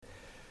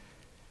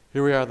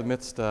Here we are in the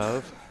midst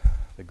of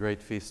the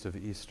great feast of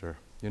Easter.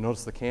 You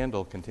notice the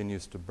candle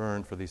continues to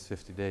burn for these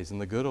 50 days. In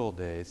the good old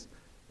days,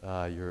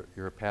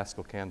 your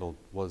Paschal candle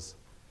was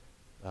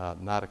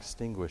not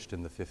extinguished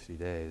in the 50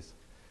 days.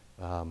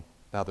 Now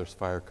there's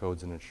fire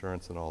codes and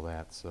insurance and all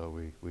that, so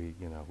we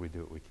do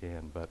what we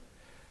can. But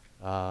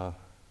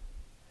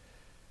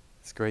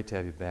it's great to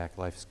have you back.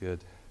 Life's good.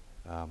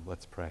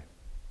 Let's pray.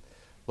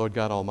 Lord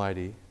God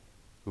Almighty,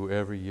 who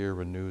every year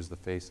renews the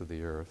face of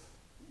the earth,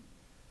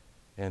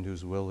 and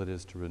whose will it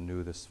is to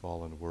renew this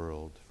fallen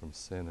world from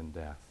sin and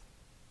death.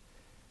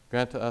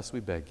 Grant to us, we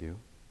beg you,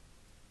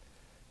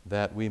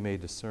 that we may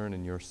discern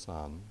in your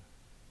Son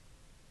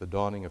the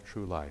dawning of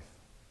true life,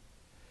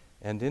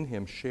 and in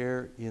him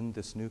share in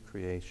this new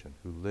creation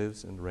who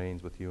lives and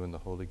reigns with you in the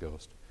Holy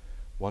Ghost,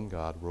 one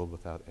God, world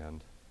without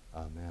end.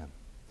 Amen.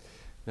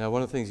 Now,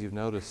 one of the things you've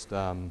noticed,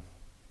 one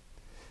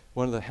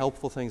of the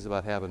helpful things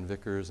about having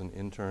vicars and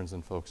interns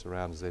and folks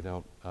around is they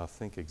don't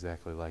think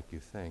exactly like you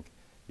think.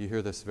 You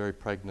hear this very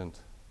pregnant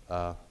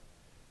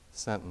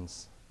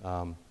sentence,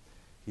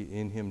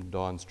 in him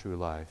dawns true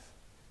life,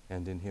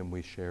 and in him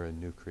we share in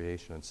new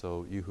creation. And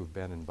so you who've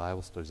been in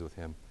Bible studies with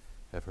him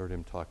have heard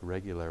him talk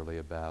regularly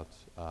about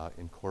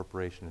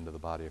incorporation into the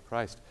body of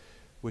Christ,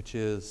 which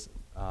is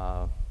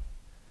a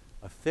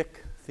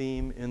thick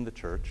theme in the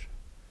church,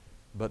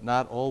 but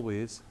not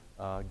always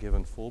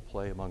given full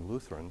play among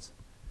Lutherans.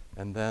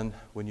 And then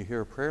when you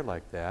hear a prayer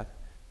like that,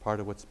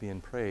 part of what's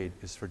being prayed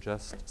is for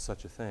just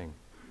such a thing.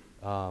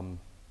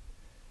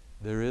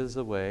 There is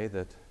a way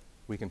that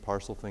we can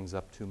parcel things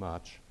up too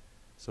much,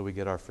 so we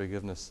get our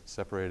forgiveness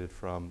separated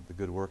from the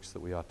good works that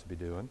we ought to be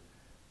doing.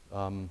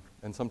 And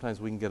sometimes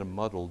we can get them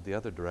muddled the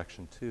other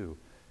direction too.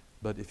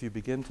 But if you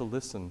begin to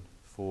listen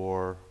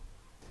for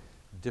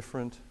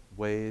different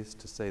ways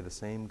to say the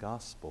same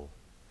gospel,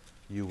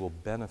 you will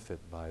benefit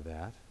by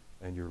that,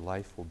 and your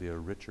life will be a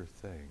richer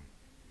thing.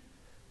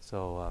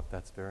 So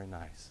that's very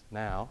nice.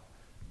 Now,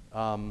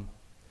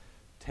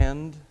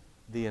 tend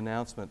the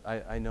announcement.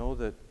 I know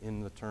that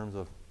in the terms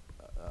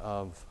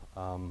of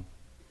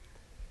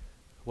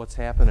what's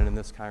happening in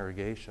this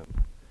congregation,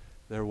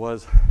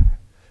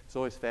 it's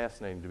always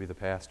fascinating to be the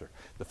pastor.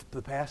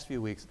 The past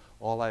few weeks,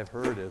 all I've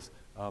heard is,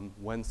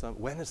 when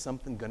is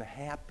something going to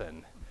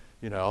happen,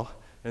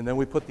 And then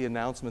we put the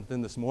announcement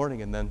in this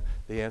morning, and then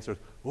the answer is,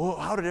 well,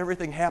 how did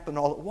everything happen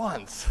all at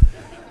once?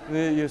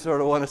 You sort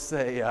of want to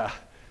say,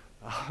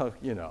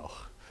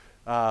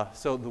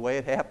 So the way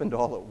it happened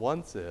all at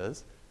once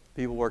is,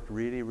 people worked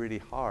really, really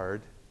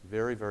hard,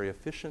 very, very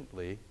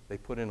efficiently. They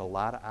put in a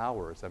lot of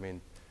hours. I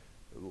mean,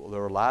 there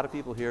were a lot of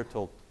people here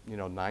till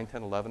 9,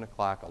 10, 11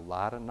 o'clock, a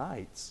lot of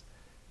nights.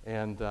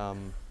 And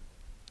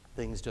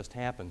things just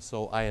happened.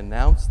 So I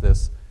announced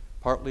this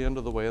partly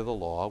under the way of the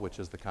law, which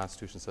is the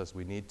Constitution says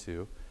we need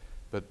to,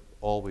 but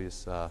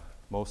always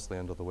mostly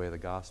under the way of the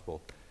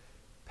gospel.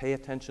 Pay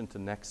attention to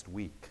next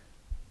week.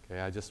 Okay,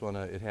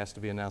 it has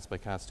to be announced by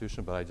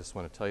Constitution, but I just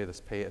want to tell you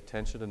this, pay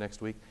attention to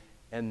next week.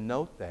 And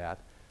note that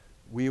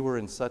we were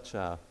in such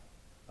a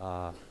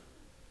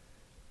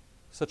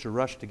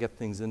rush to get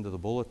things into the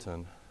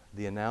bulletin.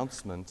 We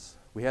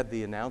had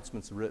the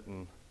announcements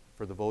written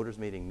for the voters'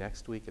 meeting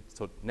next week.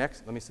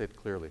 Let me say it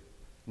clearly.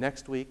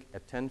 Next week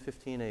at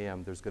 10:15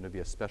 a.m., there's going to be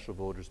a special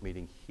voters'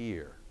 meeting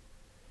here.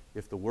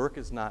 If the work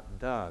is not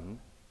done,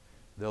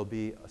 there'll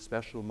be a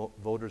special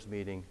voters'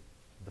 meeting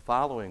the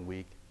following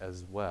week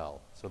as well.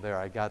 So there,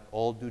 I got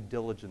all due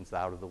diligence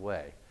out of the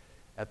way.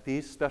 At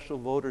these special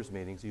voters'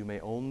 meetings, you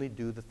may only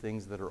do the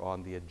things that are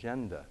on the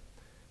agenda.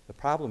 The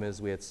problem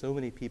is we had so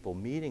many people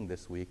meeting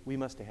this week, we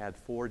must have had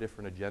 4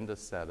 different agendas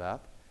set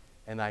up,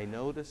 and I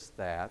noticed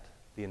that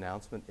the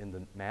announcement in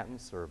the Matin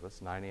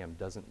service, 9 a.m.,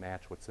 doesn't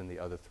match what's in the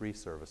other 3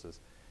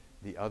 services.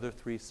 The other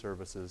 3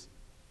 services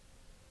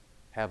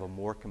have a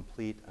more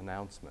complete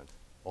announcement,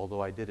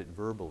 although I did it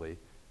verbally,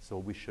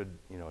 so it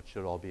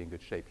should all be in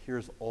good shape.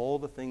 Here's all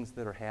the things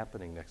that are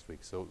happening next week,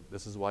 so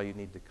this is why you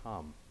need to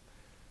come.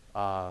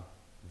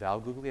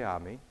 Val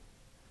Guglielmi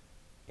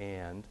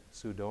and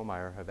Sue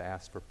Domeyer have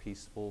asked for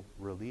peaceful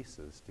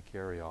releases to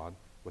carry on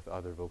with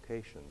other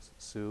vocations.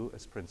 Sue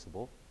as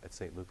principal at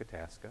St. Luke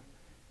Itasca,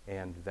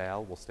 and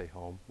Val will stay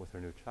home with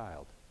her new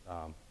child.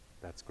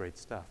 That's great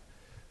stuff.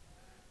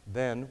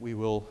 Then we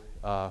will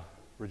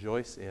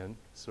rejoice in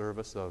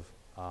service of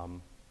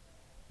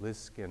Liz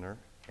Skinner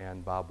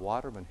and Bob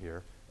Waterman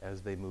here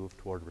as they move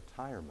toward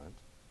retirement.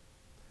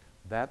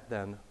 That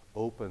then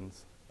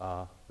opens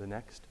the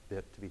next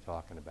bit to be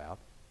talking about.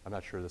 I'm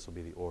not sure this will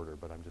be the order,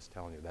 but I'm just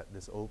telling you that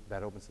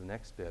that opens the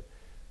next bit,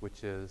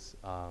 which is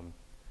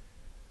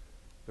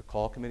the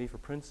call committee for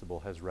principal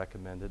has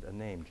recommended a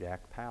name,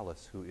 Jack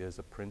Pallas, who is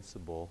a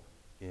principal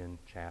in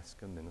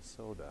Chaska,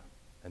 Minnesota.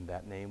 And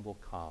that name will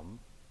come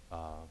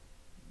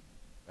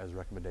as a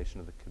recommendation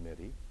of the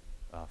committee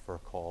for a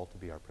call to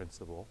be our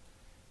principal.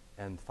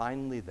 And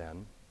finally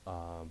then,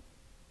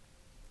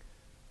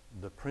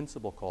 the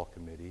principal call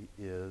committee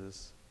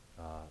is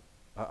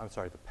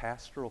the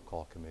pastoral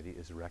call committee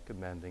is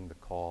recommending the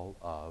call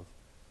of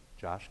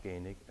Josh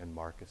Gainig and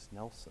Marcus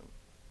Nelson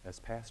as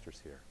pastors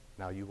here.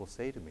 Now you will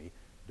say to me,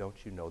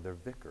 don't you know they're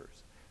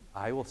vicars?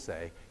 I will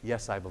say,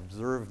 yes, I've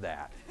observed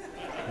that.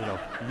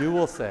 You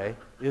will say,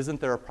 isn't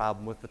there a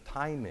problem with the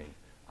timing?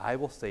 I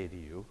will say to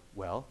you,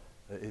 well,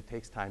 it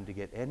takes time to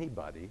get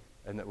anybody,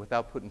 and that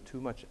without putting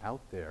too much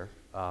out there,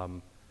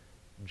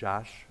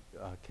 Josh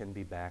can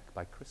be back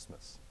by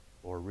Christmas,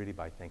 or really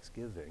by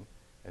Thanksgiving,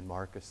 and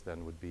Marcus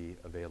then would be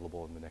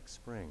available in the next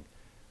spring.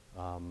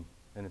 And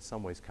in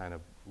some ways, kind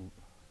of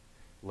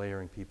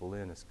layering people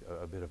in is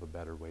a bit of a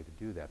better way to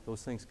do that.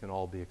 Those things can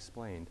all be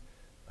explained.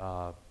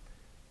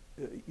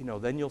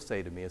 Then you'll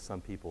say to me, as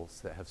some people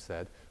have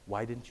said,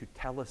 why didn't you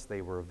tell us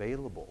they were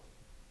available?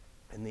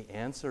 And the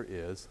answer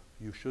is,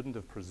 you shouldn't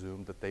have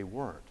presumed that they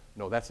weren't.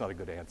 No, that's not a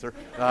good answer.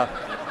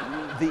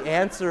 The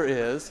answer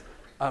is,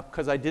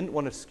 because I didn't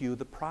want to skew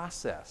the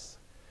process.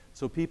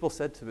 So people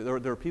said to me, there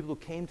were people who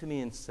came to me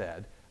and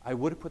said, I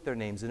would have put their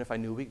names in if I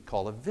knew we could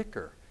call a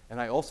vicar. And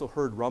I also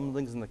heard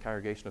rumblings in the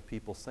congregation of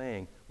people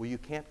saying, well, you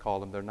can't call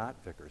them, they're not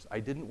vicars. I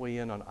didn't weigh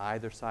in on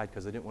either side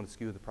because I didn't want to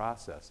skew the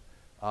process.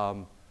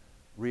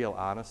 Real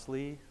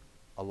honestly,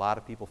 a lot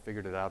of people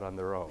figured it out on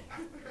their own.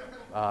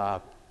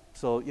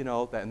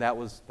 And that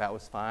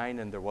was fine,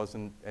 and there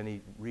wasn't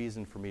any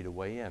reason for me to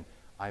weigh in.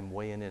 I'm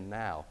weighing in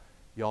now.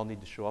 Y'all need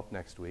to show up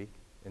next week,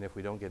 and if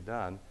we don't get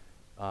done,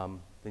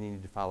 then you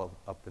need to follow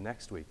up the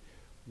next week.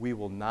 We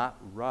will not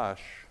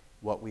rush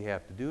what we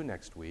have to do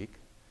next week.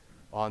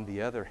 On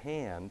the other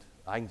hand,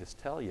 I can just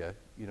tell you,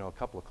 a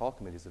couple of call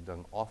committees have done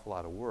an awful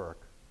lot of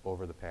work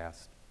over the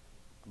past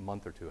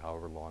month or two,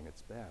 however long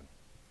it's been.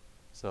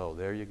 So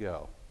there you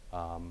go.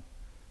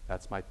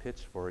 That's my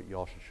pitch for it. You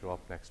all should show up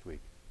next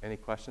week. Any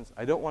questions?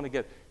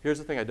 Here's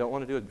the thing, I don't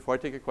want to do it. Before I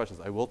take your questions,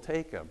 I will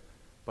take them,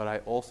 but I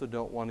also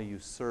don't want to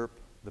usurp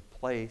the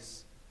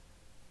place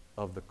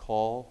of the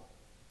call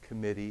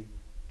committee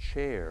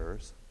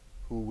chairs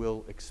who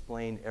will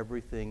explain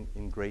everything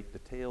in great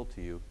detail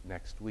to you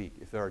next week.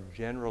 If there are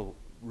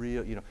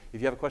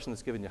if you have a question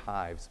that's giving you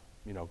hives,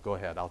 go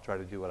ahead. I'll try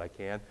to do what I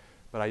can.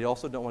 But I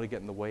also don't want to get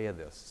in the way of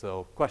this.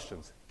 So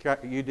questions?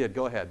 You did.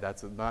 Go ahead.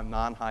 That's a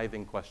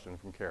non-hiving question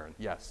from Karen.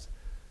 Yes?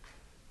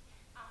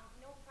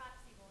 No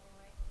proxy voting,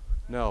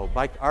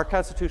 right? No. Our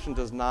Constitution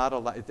does not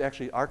allow...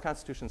 Our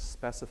Constitution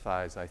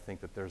specifies, I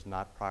think, that there's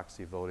not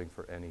proxy voting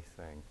for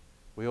anything.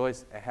 We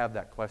always have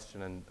that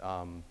question,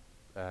 and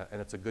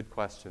it's a good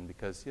question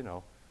because,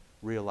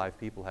 real life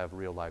people have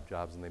real life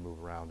jobs and they move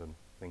around and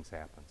things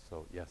happen.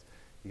 So, yes,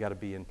 you got to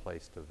be in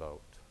place to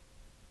vote.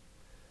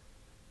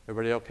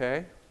 Everybody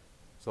okay?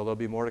 So there'll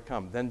be more to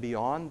come. Then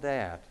beyond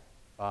that,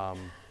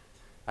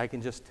 I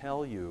can just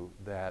tell you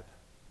that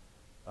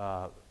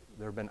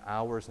there have been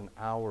hours and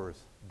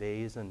hours,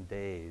 days and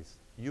days.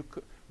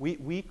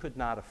 We could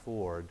not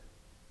afford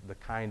the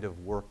kind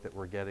of work that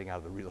we're getting out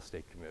of the real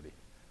estate committee.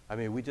 I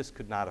mean, we just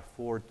could not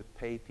afford to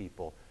pay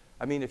people.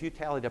 I mean, if you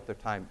tallied up their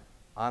time,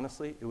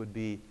 honestly, it would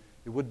be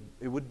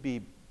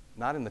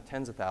not in the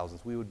tens of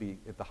thousands. We would be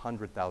at the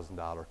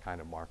 $100,000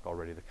 kind of mark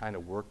already, the kind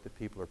of work that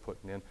people are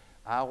putting in,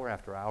 hour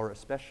after hour,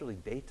 especially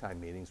daytime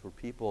meetings where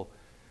people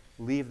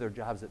leave their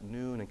jobs at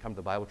noon and come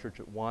to Bible church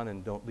at 1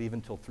 and don't leave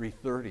until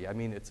 3:30. I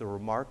mean, it's a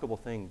remarkable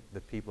thing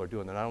that people are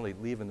doing. They're not only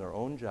leaving their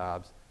own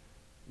jobs,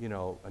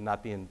 and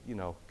not being,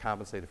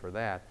 compensated for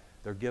that,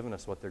 they're giving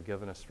us what they're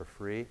giving us for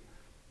free.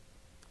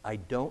 I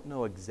don't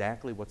know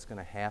exactly what's going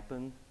to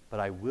happen, but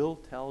I will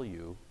tell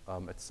you,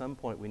 at some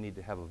point we need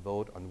to have a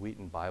vote on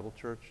Wheaton Bible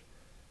Church,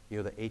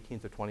 either the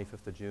 18th or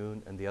 25th of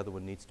June, and the other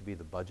one needs to be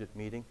the budget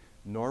meeting.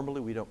 Normally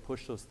we don't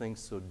push those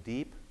things so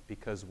deep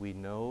because we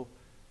know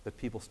that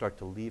people start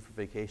to leave for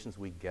vacations.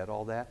 We get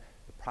all that.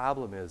 The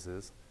problem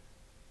is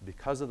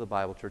because of the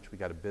Bible Church, we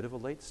got a bit of a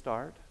late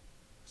start,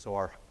 so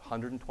our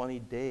 120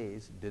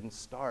 days didn't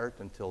start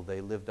until they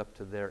lived up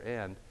to their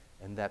end,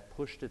 and that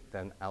pushed it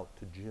then out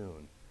to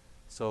June.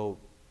 So,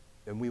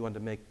 and we wanted to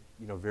make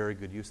very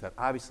good use of that.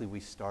 Obviously,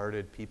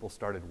 people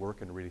started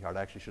working really hard.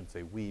 I actually shouldn't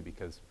say we,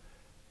 because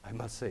I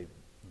must say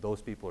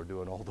those people are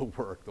doing all the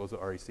work. Those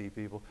are REC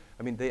people.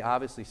 I mean, they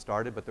obviously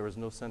started, but there was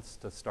no sense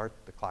to start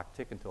the clock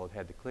tick until it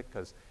had to click,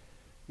 because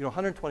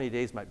 120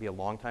 days might be a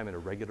long time in a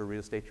regular real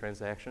estate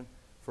transaction.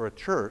 For a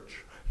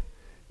church,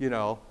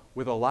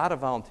 with a lot of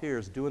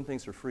volunteers doing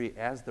things for free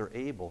as they're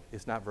able,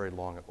 is not very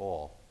long at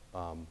all.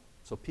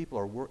 So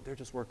people they're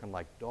just working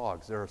like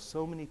dogs. There are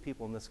so many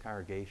people in this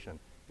congregation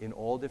in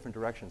all different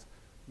directions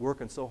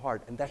working so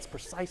hard, and that's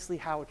precisely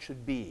how it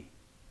should be.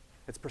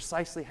 It's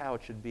precisely how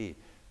it should be.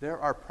 There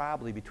are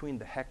probably, between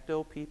the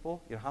Hecto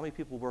people, how many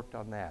people worked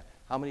on that?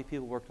 How many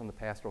people worked on the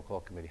pastoral call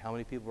committee? How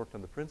many people worked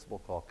on the principal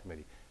call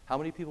committee? How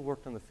many people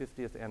worked on the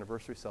 50th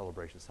anniversary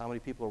celebrations? How many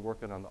people are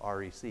working on the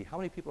REC? How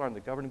many people are on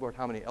the governing board?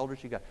 How many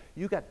elders you got?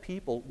 You got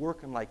people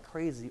working like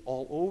crazy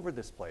all over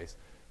this place,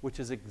 which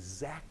is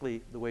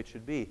exactly the way it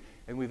should be.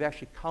 And we've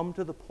actually come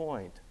to the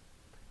point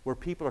where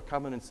people are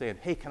coming and saying,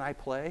 hey, can I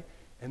play?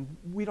 And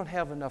we don't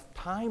have enough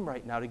time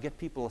right now to get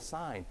people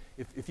assigned.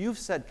 If you've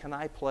said, can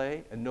I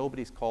play, and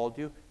nobody's called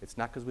you, it's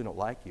not because we don't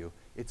like you.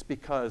 It's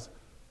because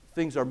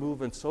things are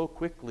moving so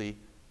quickly,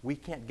 we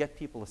can't get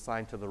people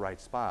assigned to the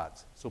right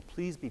spots. So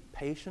please be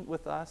patient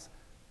with us.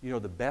 You know,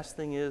 the best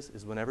thing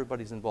is when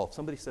everybody's involved.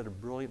 Somebody said a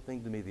brilliant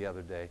thing to me the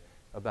other day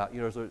about,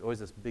 you know, there's always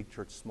this big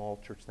church, small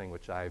church thing,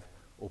 which I've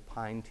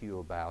opined to you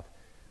about.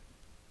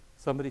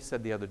 Somebody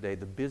said the other day,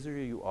 the busier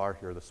you are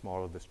here, the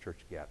smaller this church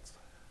gets.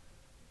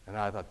 And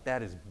I thought,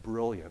 that is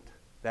brilliant.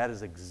 That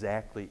is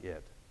exactly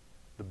it.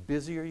 The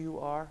busier you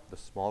are, the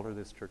smaller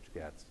this church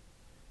gets.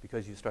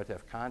 Because you start to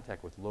have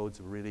contact with loads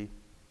of really,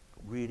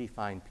 really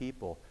fine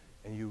people,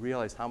 and you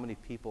realize how many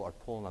people are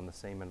pulling on the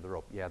same end of the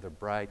rope. Yeah, they're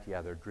bright.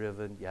 Yeah, they're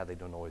driven. Yeah, they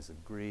don't always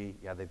agree.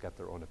 Yeah, they've got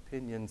their own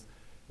opinions.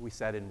 We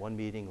sat in one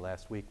meeting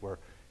last week where,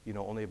 you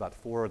know, only about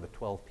 4 of the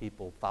 12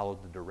 people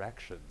followed the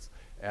directions.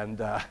 And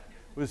it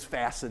was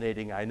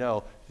fascinating, I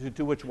know,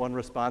 to which one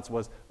response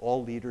was,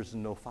 all leaders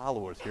and no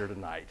followers here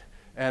tonight.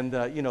 And,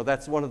 you know,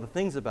 that's one of the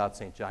things about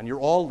St. John. You're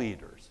all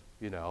leaders,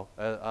 you know.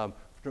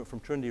 From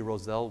Trinity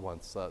Roselle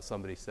once,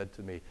 somebody said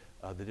to me,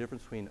 the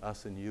difference between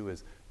us and you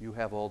is you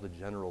have all the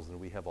generals and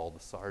we have all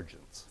the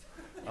sergeants.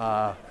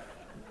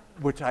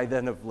 Which I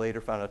then have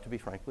later found out to be,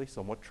 frankly,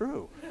 somewhat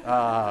true.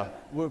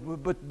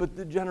 But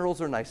the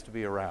generals are nice to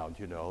be around,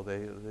 you know.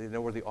 They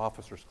know where the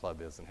officers'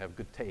 club is and have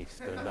good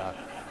taste and,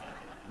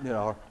 you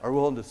know, are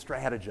willing to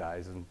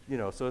strategize. And, you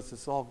know, so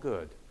it's all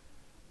good.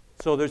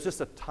 So there's just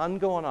a ton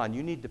going on.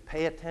 You need to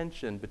pay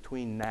attention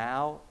between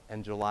now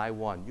and July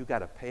 1. You got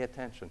to pay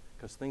attention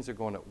because things are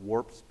going at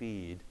warp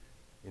speed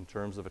in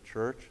terms of a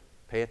church.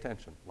 Pay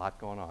attention. A lot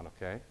going on,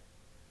 okay?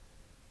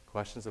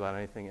 Questions about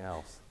anything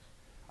else?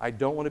 I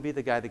don't want to be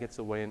the guy that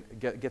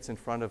gets in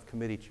front of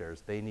committee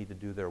chairs. They need to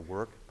do their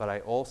work. But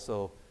I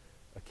also,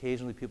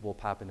 occasionally people will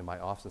pop into my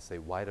office and say,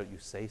 why don't you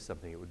say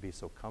something? It would be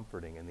so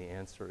comforting. And the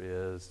answer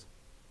is,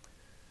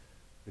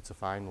 it's a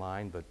fine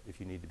line, but if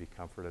you need to be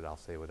comforted, I'll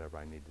say whatever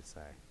I need to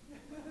say.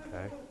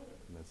 Okay?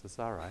 And this is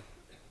all right.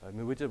 I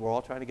mean, we're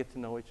all trying to get to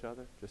know each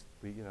other. Just,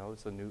 you know,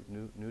 it's a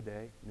new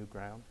day, new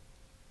ground.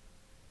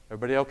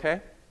 Everybody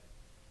okay?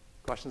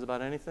 Questions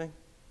about anything?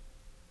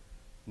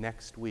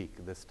 Next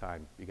week, this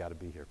time, you got to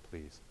be here,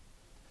 please.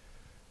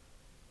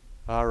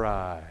 All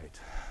right.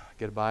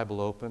 Get a Bible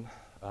open.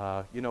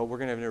 You know, we're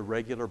going to have an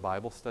irregular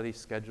Bible study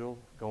schedule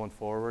going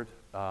forward.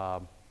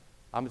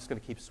 I'm just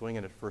going to keep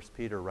swinging at 1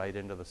 Peter right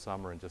into the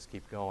summer and just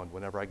keep going.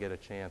 Whenever I get a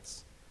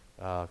chance,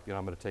 you know,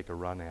 I'm going to take a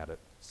run at it.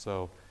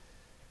 So,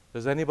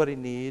 does anybody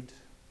need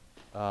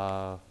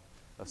a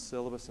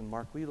syllabus? And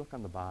Mark, will you look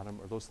on the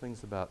bottom? Are those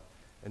things about,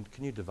 and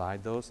can you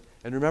divide those?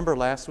 And remember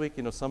last week,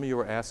 you know, some of you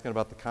were asking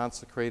about the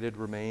consecrated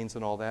remains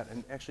and all that.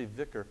 And actually,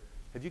 Vicar,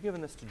 have you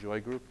given this to Joy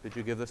Group? Did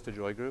you give this to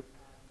Joy Group?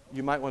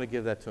 You might want to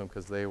give that to them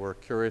because they were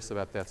curious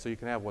about that. So you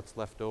can have what's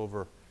left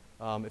over.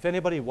 If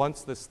anybody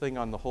wants this thing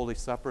on the Holy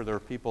Supper, there are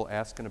people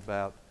asking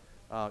about,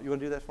 you want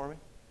to do that for me?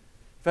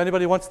 If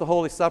anybody wants the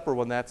Holy Supper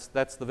one, that's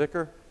the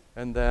Vicar.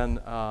 And then,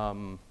 2nd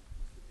of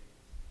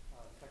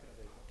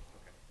April.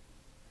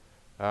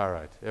 Okay. All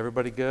right,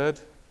 everybody good?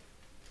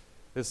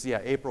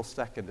 April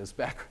 2nd is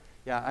back.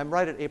 Yeah, I'm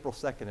right at April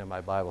 2nd in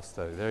my Bible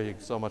study. There you go,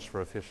 so much for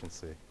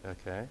efficiency,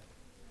 okay?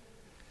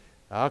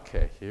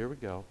 Okay, here we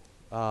go.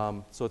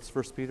 So it's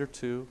 1 Peter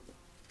 2.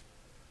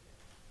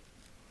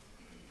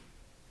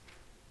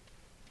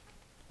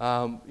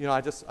 You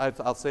know,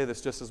 I'll say this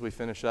just as we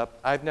finish up.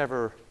 I've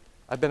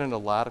been in a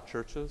lot of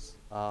churches.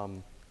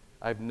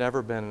 I've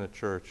never been in a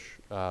church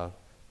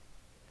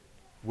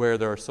where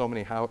there are so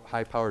many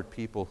high-powered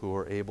people who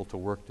are able to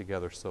work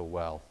together so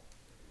well.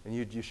 And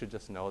you should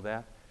just know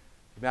that.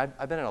 I mean,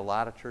 I've been in a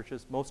lot of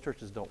churches. Most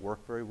churches don't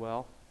work very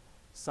well.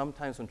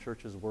 Sometimes when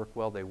churches work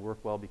well, they work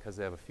well because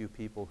they have a few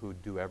people who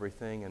do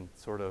everything and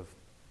sort of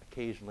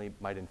occasionally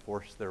might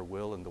enforce their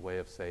will in the way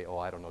of, say, oh,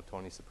 I don't know,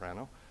 Tony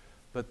Soprano.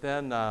 But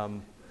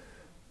then,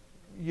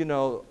 you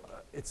know,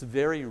 it's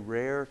very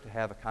rare to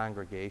have a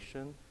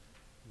congregation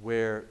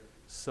where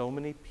so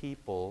many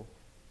people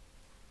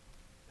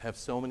have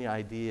so many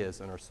ideas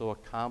and are so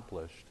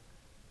accomplished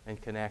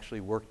and can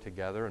actually work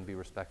together and be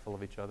respectful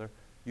of each other.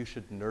 You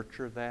should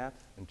nurture that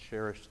and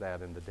cherish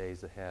that in the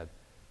days ahead.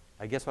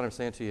 I guess what I'm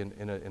saying to you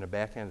in a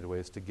backhanded way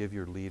is to give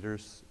your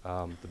leaders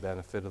the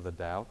benefit of the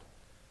doubt.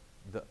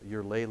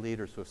 Your lay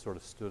leaders who have sort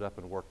of stood up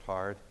and worked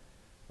hard,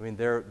 I mean,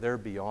 they're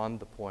beyond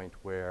the point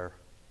where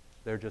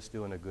they're just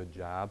doing a good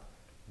job.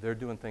 They're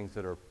doing things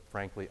that are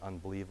frankly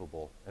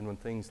unbelievable. And when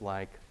things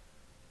like,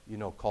 you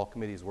know, call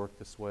committees work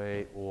this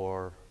way,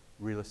 or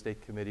real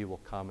estate committee will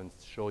come and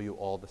show you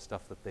all the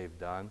stuff that they've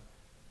done,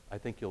 I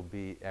think you'll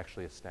be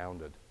actually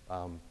astounded.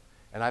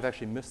 And I've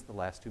actually missed the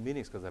last 2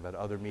 meetings because I've had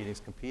other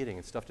meetings competing,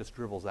 and stuff just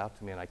dribbles out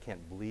to me, and I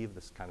can't believe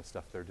this kind of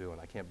stuff they're doing.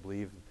 I can't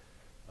believe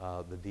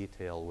the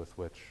detail with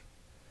which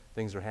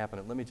things are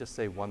happening. Let me just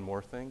say one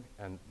more thing,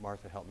 and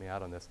Martha, help me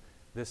out on this.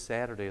 This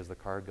Saturday is the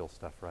Cargill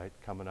stuff, right,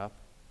 coming up?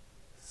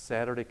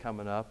 Saturday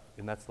coming up,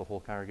 and that's the whole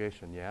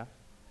congregation, yeah?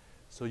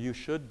 So you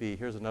should be,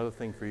 here's another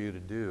thing for you to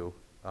do.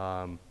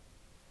 On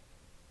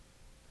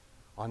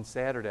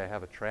Saturday, I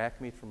have a track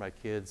meet for my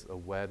kids, a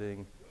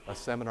wedding, a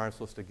seminar I'm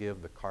supposed to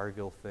give, the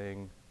Cargill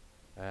thing,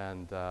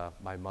 and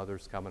my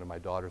mother's coming and my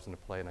daughter's in a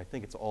play, and I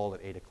think it's all at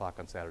 8 o'clock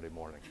on Saturday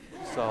morning.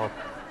 So,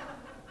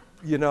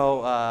 you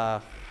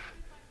know,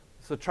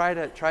 so try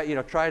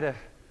to,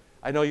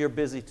 I know you're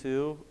busy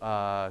too.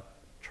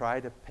 Try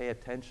to pay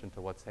attention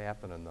to what's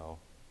happening, though.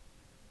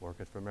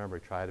 Working from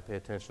memory, try to pay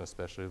attention,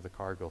 especially to the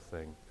Cargill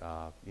thing.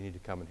 You need to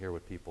come and hear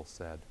what people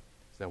said,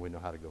 so then we know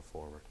how to go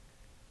forward.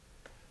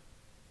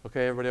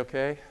 Okay, everybody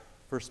okay?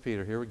 1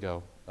 Peter, here we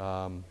go,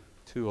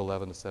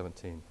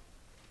 2:11-17.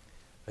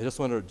 I just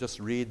want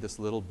to read this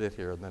little bit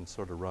here and then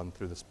sort of run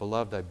through this.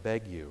 Beloved, I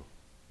beg you,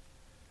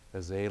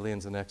 as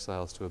aliens and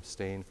exiles, to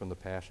abstain from the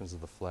passions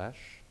of the flesh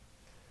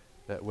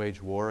that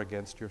wage war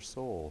against your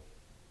soul.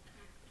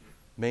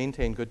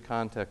 Maintain good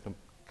conduct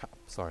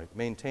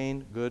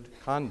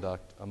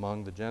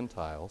among the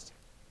Gentiles,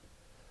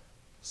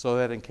 so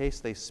that in case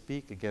they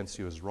speak against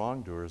you as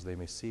wrongdoers, they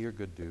may see your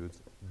good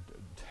deeds.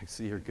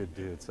 See your good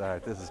dudes. All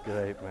right, this is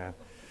great, man.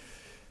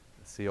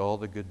 See all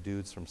the good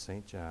dudes from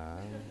St. John.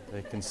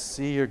 They can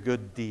see your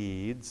good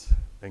deeds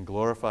and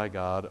glorify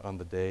God on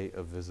the day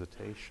of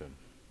visitation.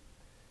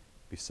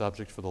 Be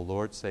subject for the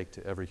Lord's sake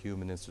to every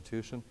human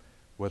institution,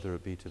 whether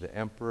it be to the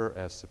emperor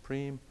as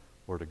supreme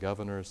or to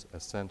governors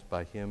as sent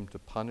by him to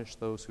punish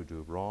those who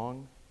do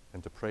wrong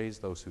and to praise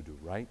those who do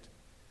right.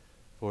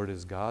 For it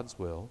is God's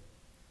will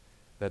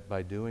that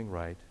by doing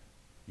right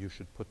you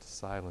should put to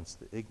silence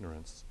the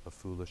ignorance of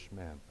foolish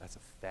men. That's a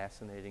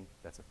fascinating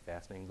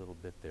little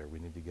bit there. We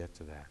need to get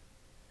to that.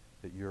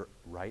 That your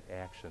right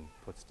action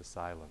puts to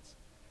silence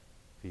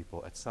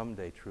people. At some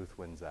day, truth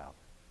wins out.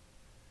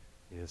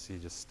 Yes, you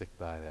just stick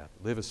by that.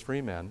 Live as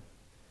free men,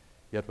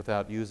 yet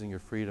without using your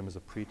freedom as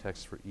a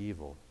pretext for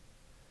evil.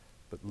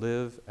 But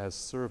live as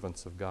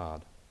servants of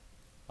God.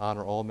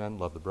 Honor all men,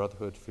 love the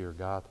brotherhood, fear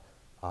God,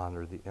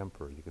 honor the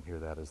emperor. You can hear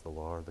that as the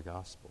law or the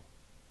gospel.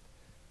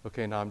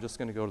 Okay, now I'm just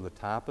going to go to the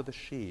top of the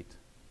sheet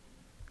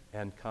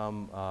and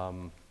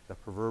come the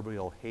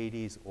proverbial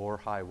Hades or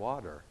high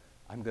water.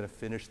 I'm going to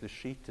finish the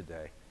sheet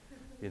today.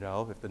 You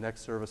know, if the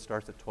next service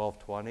starts at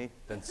 12:20,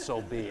 then so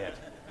be it.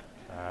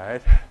 All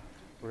right?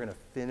 We're going to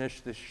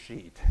finish the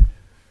sheet.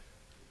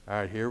 All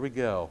right, here we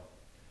go.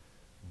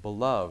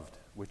 Beloved,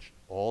 which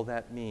all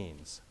that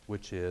means,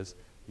 which is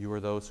you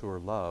are those who are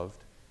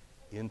loved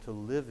into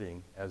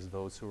living as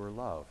those who are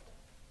loved.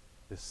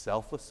 This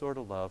selfless sort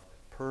of love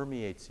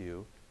permeates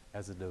you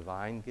as a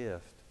divine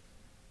gift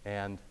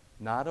and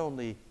not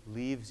only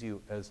leaves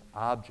you as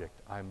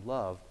object, I'm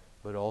loved,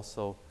 but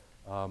also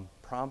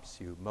prompts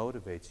you,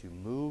 motivates you,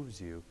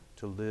 moves you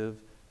to live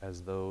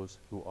as those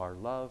who are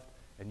loved.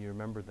 And you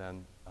remember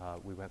then,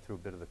 we went through a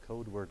bit of the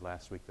code word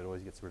last week that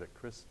always gets read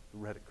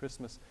at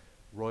Christmas,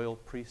 royal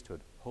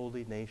priesthood,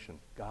 holy nation,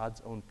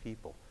 God's own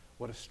people.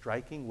 What a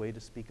striking way to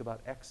speak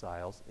about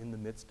exiles in the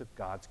midst of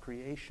God's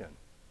creation.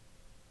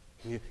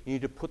 You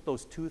need to put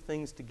those two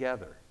things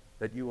together,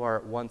 that you are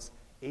at once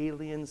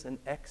aliens and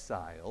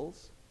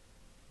exiles,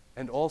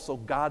 and also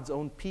God's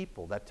own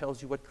people. That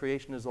tells you what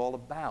creation is all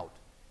about.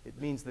 It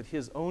means that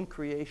his own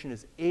creation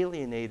is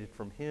alienated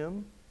from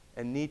him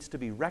and needs to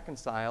be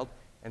reconciled,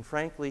 and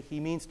frankly, he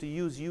means to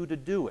use you to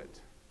do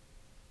it.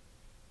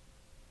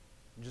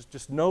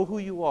 Just know who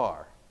you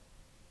are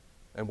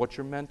and what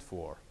you're meant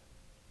for.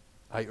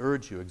 I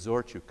urge you,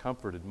 exhort you,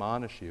 comfort,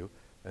 admonish you,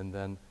 and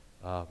then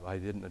I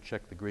didn't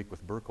check the Greek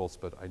with Burkholz,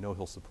 but I know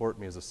he'll support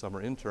me as a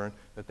summer intern,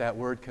 that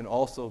word can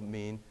also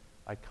mean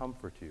I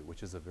comfort you,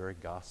 which is a very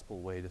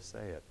gospel way to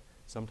say it.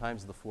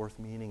 Sometimes the fourth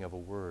meaning of a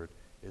word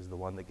is the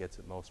one that gets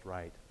it most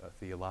right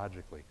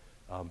theologically.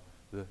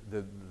 The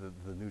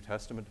New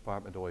Testament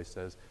department always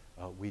says,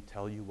 we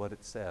tell you what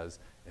it says,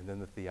 and then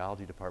the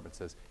theology department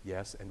says,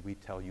 yes, and we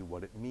tell you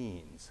what it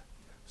means.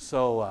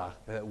 So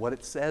what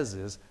it says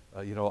is,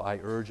 I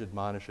urge,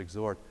 admonish,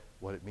 exhort.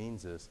 What it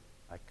means is,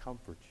 I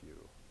comfort you.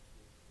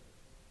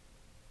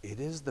 It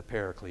is the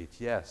Paraclete,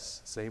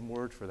 yes. Same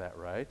word for that,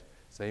 right?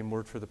 Same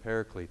word for the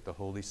Paraclete, the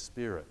Holy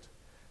Spirit.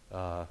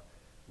 That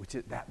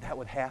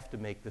would have to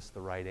make this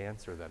the right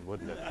answer then,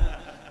 wouldn't it?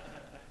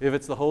 If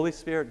it's the Holy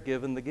Spirit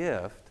given the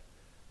gift,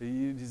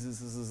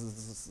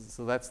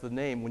 so that's the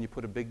name. When you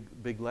put a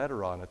big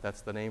letter on it,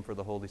 that's the name for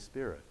the Holy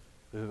Spirit.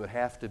 It would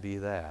have to be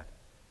that.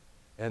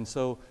 And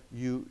so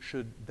you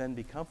should then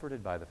be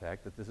comforted by the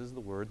fact that this is the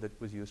word that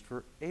was used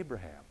for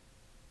Abraham.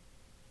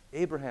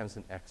 Abraham's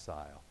in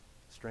exile,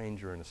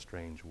 stranger in a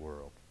strange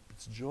world.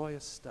 It's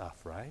joyous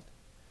stuff, right?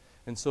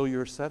 And so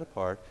you're set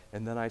apart,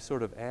 and then I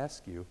sort of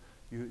ask you,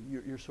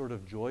 you're sort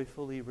of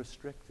joyfully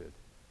restricted.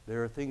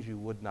 There are things you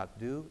would not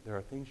do. There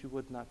are things you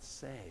would not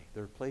say.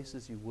 There are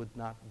places you would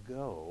not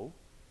go.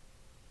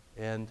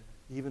 And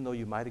even though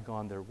you might have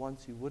gone there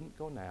once, you wouldn't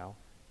go now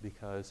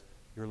because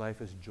your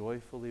life is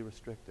joyfully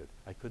restricted.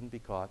 I couldn't be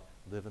caught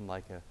living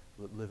like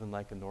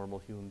a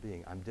normal human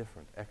being. I'm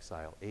different,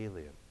 exile,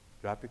 alien.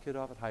 Drop your kid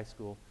off at high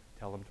school,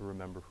 tell them to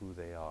remember who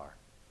they are.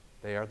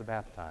 They are the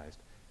baptized.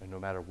 And no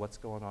matter what's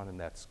going on in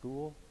that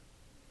school,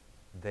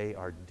 they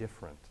are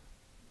different.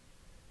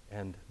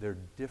 And their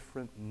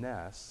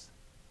differentness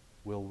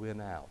will win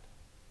out,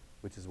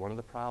 which is one of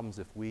the problems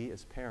if we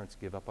as parents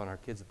give up on our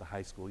kids at the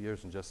high school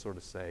years and just sort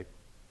of say,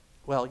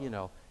 well,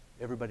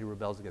 everybody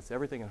rebels against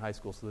everything in high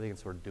school so they can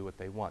sort of do what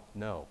they want.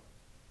 No.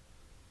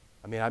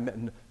 I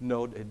mean,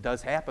 no, it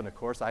does happen, of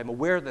course. I'm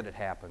aware that it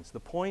happens.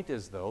 The point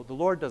is, though, the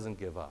Lord doesn't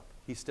give up.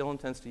 He still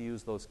intends to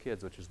use those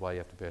kids, which is why you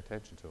have to pay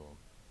attention to them.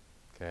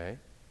 Okay?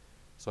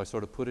 So I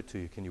sort of put it to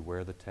you, can you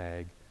wear the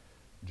tag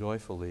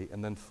joyfully?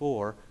 And then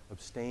 4,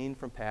 abstain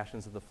from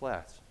passions of the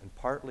flesh. And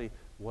partly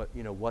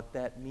what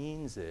that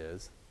means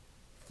is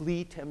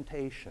flee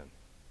temptation.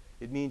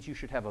 It means you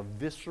should have a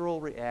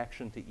visceral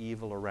reaction to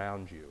evil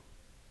around you.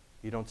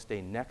 You don't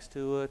stay next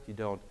to it. You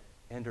don't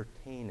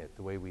entertain it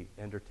the way we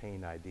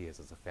entertain ideas.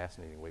 It's a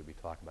fascinating way we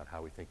talk about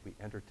how we think. We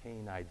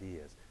entertain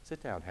ideas.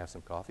 Sit down, have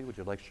some coffee. Would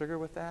you like sugar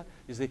with that?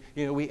 You see,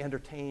 we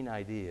entertain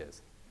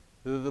ideas.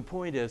 The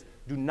point is,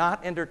 do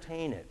not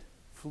entertain it.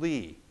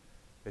 Flee.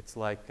 It's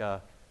like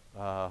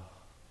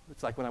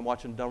when I'm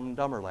watching Dumb and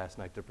Dumber last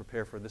night to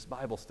prepare for this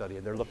Bible study,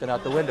 and they're looking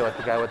out the window at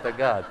the guy with the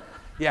gun.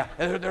 Yeah,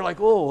 and they're like,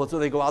 oh, so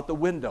they go out the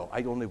window.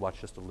 I only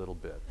watched just a little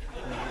bit.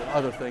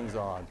 Other things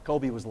on.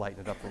 Kobe was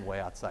lighting it up from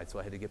way outside, so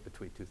I had to get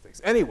between two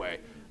things. Anyway,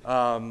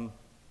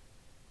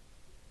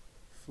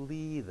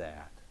 flee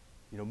that.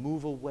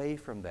 Move away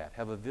from that.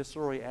 Have a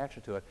visceral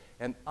reaction to it.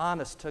 And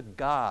honest to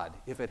God,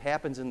 if it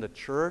happens in the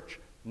church,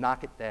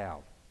 knock it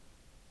down.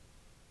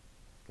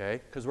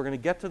 Okay? Because we're going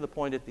to get to the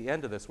point at the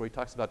end of this where he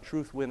talks about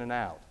truth winning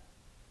out.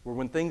 Where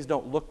when things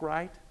don't look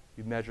right,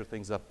 you measure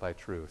things up by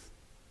truth.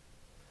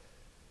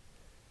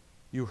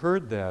 You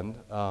heard then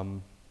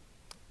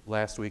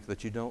last week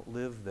that you don't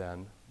live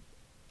then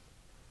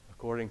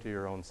according to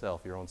your own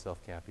self. Your own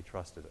self can't be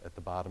trusted. At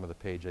the bottom of the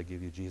page, I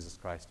give you Jesus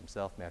Christ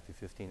himself, Matthew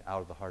 15.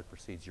 Out of the heart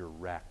proceeds. You're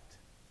wrecked.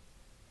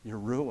 You're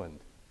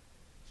ruined.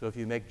 So if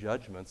you make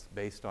judgments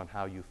based on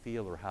how you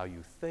feel or how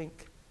you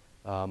think,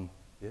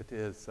 it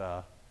is,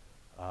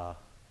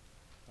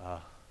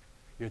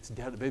 it's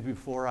dead. Maybe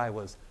before I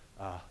was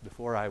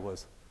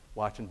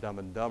watching Dumb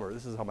and Dumber,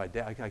 this is how my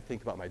day, I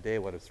think about my day,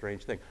 what a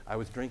strange thing. I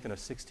was drinking a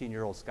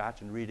 16-year-old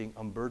scotch and reading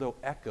Umberto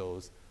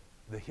Eco's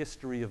The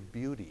History of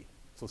Beauty.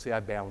 So see,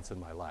 I balance in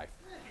my life.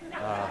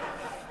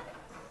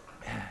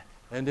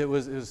 And it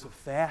was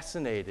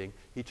fascinating.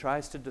 He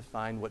tries to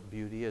define what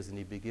beauty is, and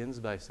he begins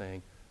by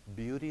saying,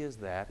 beauty is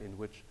that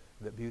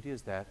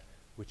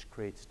which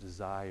creates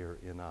desire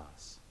in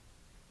us.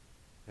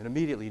 And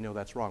immediately you know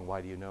that's wrong.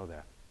 Why do you know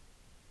that?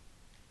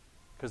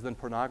 Because then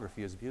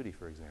pornography is beauty,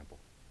 for example.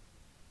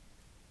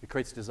 It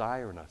creates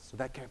desire in us. So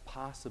that can't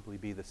possibly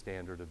be the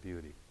standard of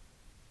beauty.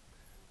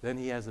 Then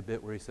he has a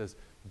bit where he says,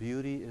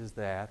 beauty is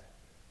that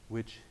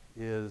which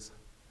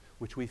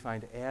we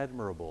find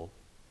admirable,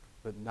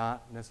 but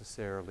not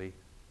necessarily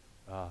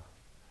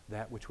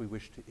that which we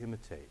wish to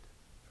imitate.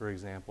 For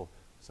example,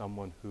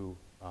 someone who,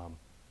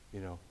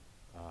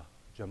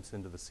 jumps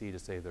into the sea to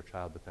save their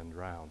child but then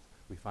drowns.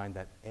 We find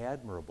that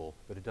admirable,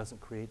 but it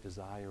doesn't create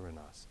desire in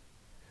us.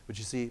 But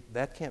you see,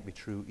 that can't be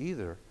true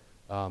either.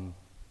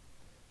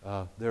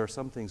 There are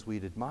some things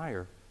we'd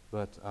admire,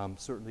 but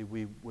certainly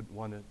we wouldn't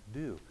want to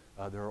do.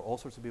 There are all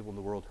sorts of people in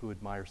the world who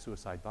admire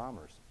suicide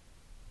bombers.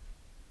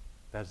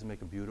 That doesn't make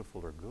them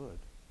beautiful or good.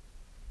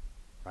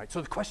 Right?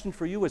 So the question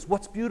for you is,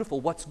 what's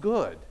beautiful? What's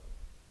good?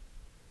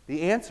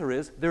 The answer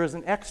is, there is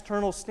an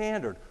external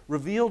standard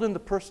revealed in the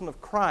person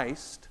of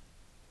Christ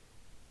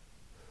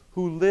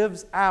who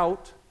lives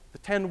out the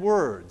 10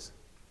 words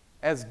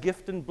as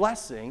gift and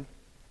blessing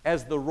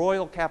as the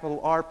royal capital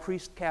R,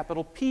 priest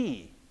capital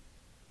P,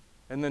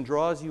 and then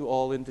draws you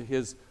all into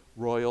his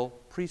royal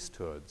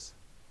priesthoods.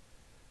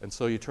 And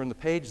so you turn the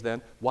page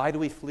then. Why do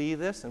we flee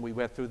this? And we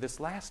went through this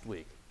last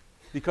week.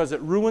 Because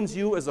it ruins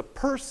you as a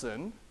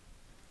person,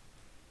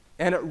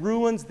 and it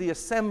ruins the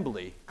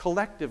assembly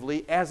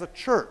collectively as a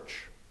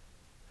church.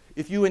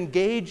 If you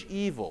engage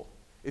evil,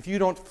 if you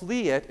don't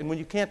flee it, and when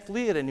you can't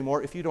flee it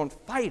anymore, if you don't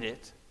fight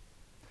it,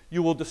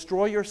 you will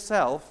destroy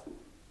yourself,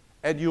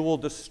 and you will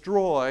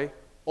destroy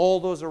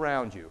all those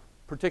around you,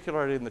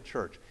 particularly in the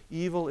church.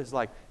 Evil is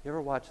like, you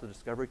ever watch the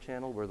Discovery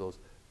Channel where those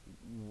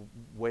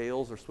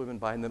whales are swimming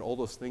by and then all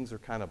those things are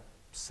kind of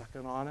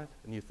sucking on it,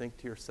 and you think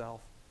to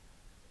yourself,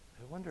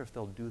 I wonder if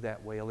they'll do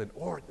that whale in.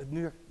 Or the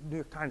New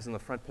York Times on the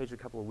front page a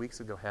couple of weeks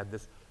ago had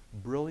this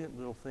brilliant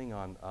little thing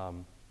on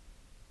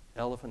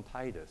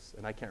elephantitis.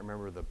 And I can't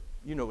remember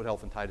you know what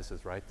elephantitis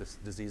is, right? This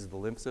disease of the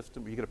lymph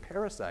system where you get a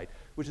parasite,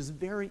 which is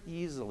very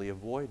easily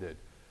avoided.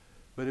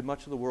 But in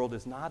much of the world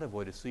is not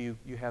avoided. So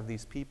you have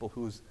these people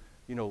whose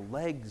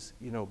legs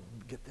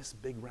get this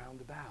big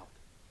roundabout.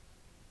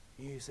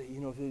 You say,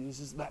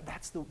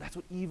 that's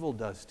what evil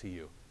does to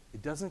you.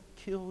 It doesn't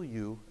kill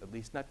you, at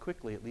least not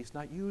quickly, at least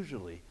not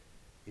usually.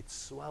 It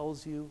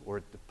swells you, or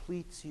it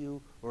depletes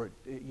you, or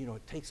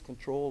it takes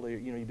control.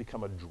 You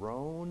become a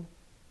drone.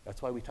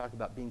 That's why we talk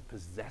about being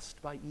possessed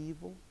by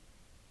evil.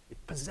 It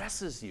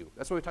possesses you.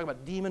 That's why we talk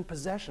about demon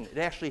possession. It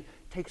actually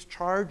takes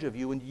charge of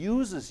you and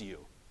uses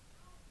you.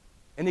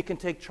 And it can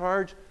take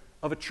charge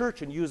of a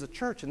church and use a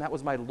church. And that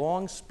was my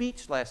long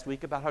speech last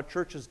week about how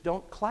churches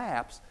don't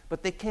collapse,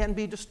 but they can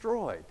be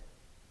destroyed.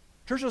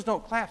 Churches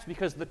don't collapse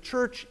because the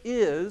church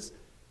is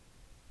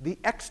the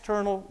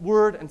external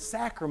word and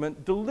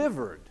sacrament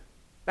delivered.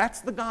 That's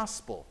the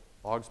gospel.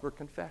 Augsburg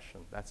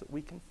Confession. That's what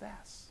we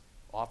confess.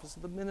 Office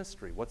of the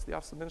ministry. What's the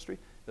office of the ministry?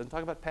 It doesn't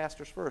talk about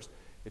pastors first.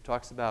 It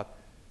talks about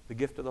the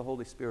gift of the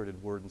Holy Spirit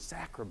in word and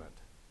sacrament.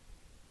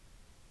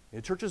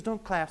 Churches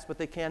don't collapse, but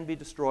they can be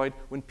destroyed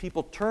when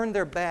people turn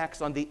their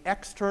backs on the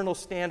external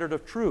standard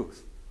of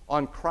truth,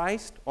 on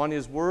Christ, on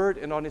His Word,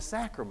 and on His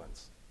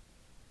sacraments.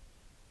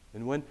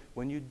 And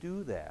when you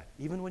do that,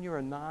 even when you're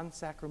a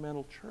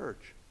non-sacramental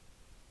church,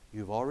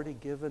 you've already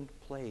given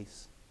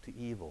place to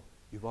evil.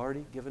 You've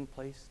already given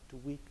place to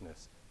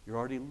weakness. You're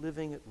already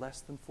living at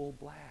less than full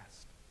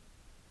blast.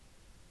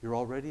 You're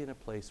already in a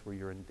place where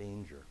you're in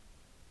danger.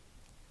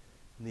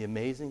 And the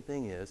amazing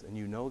thing is, and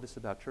you know this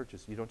about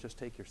churches, you don't just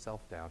take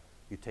yourself down,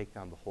 you take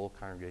down the whole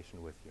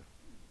congregation with you.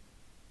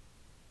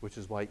 Which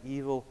is why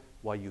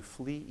you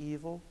flee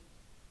evil,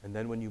 and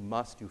then when you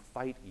must, you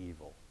fight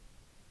evil.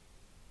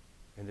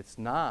 And it's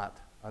not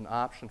an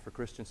option for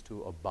Christians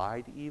to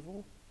abide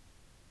evil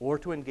or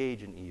to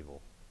engage in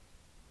evil.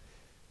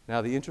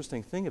 Now, the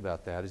interesting thing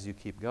about that is you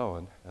keep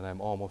going, and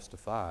I'm almost to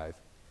 5.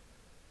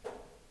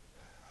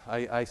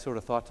 I sort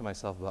of thought to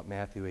myself about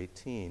Matthew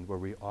 18, where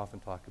we often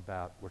talk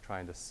about we're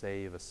trying to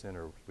save a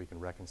sinner we can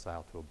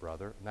reconcile to a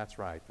brother. And that's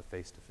right, the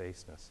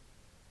face-to-faceness.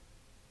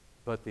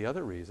 But the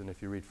other reason,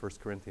 if you read 1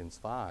 Corinthians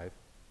 5,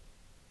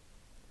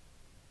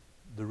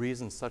 the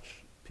reason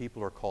such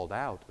people are called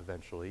out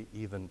eventually,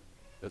 even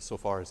so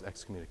far as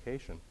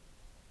excommunication,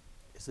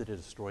 is that it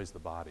destroys the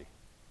body.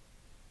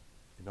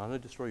 You not only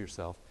destroy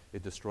yourself,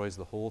 it destroys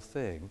the whole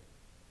thing.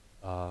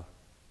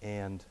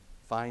 And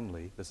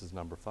finally, this is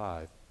number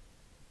 5,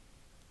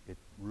 it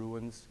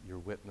ruins your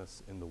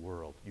witness in the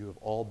world. You have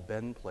all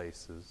been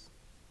places,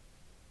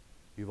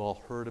 you've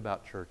all heard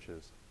about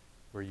churches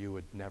where you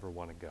would never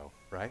want to go,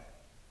 right?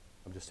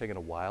 I'm just taking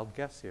a wild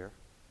guess here,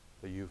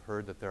 that you've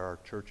heard that there are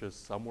churches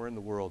somewhere in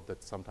the world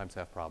that sometimes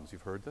have problems.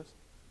 You've heard this?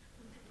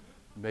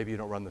 Maybe you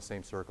don't run the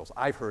same circles.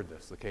 I've heard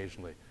this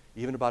occasionally,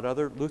 even about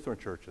other Lutheran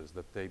churches,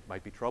 that they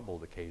might be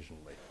troubled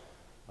occasionally,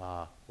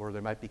 or they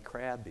might be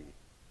crabby,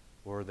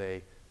 or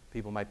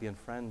people might be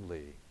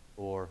unfriendly,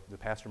 or the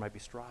pastor might be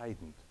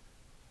strident,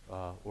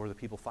 or the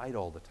people fight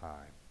all the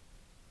time.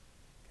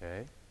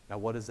 Okay? Now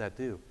what does that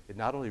do? It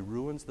not only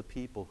ruins the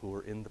people who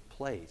are in the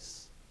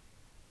place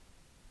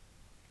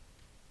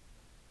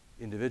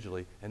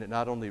individually, and it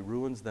not only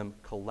ruins them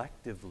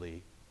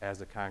collectively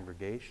as a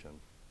congregation,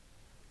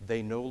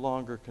 they no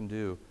longer can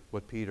do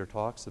what Peter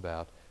talks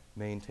about,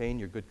 maintain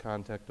your good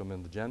contact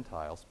among the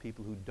Gentiles,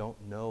 people who don't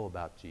know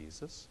about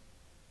Jesus,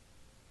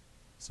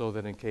 so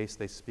that in case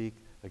they speak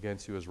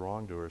against you as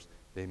wrongdoers,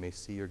 they may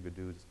see your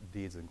good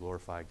deeds and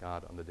glorify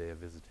God on the day of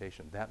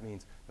visitation. That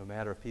means no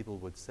matter if people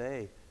would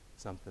say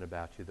something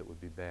about you that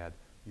would be bad,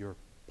 your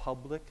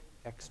public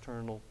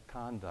external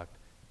conduct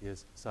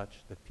is such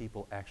that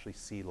people actually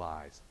see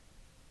lies.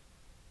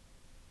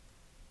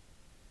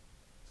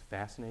 It's a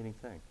fascinating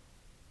thing.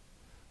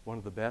 One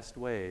of the best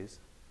ways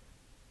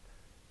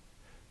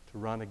to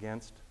run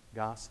against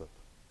gossip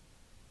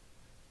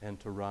and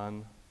to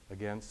run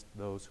against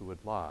those who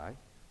would lie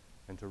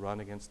and to run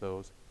against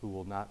those who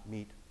will not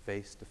meet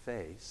face to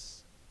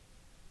face,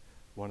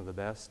 one of the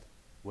best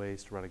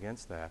ways to run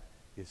against that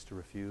is to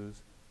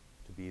refuse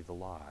to be the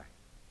lie.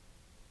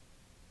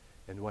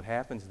 And what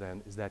happens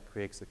then is that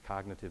creates a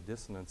cognitive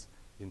dissonance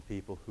in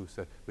people who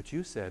said, but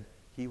you said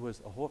he was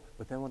a whore.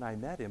 But then when I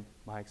met him,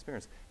 my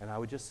experience, and I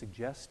would just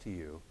suggest to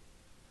you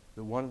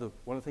that one of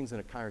the things in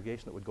a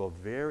congregation that would go a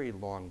very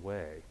long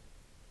way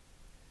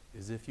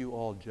is if you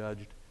all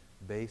judged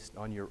based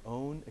on your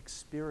own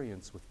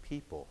experience with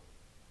people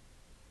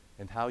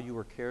and how you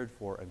were cared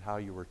for and how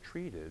you were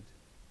treated,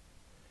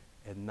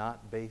 and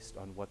not based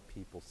on what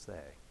people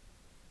say.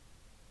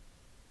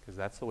 Because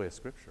that's the way of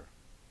Scripture.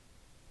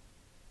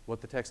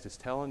 What the text is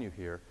telling you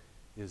here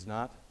is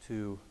not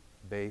to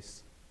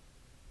base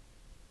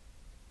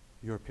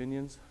your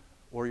opinions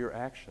or your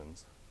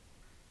actions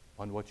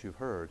on what you've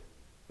heard,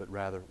 but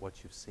rather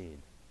what you've seen.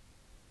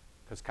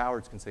 Because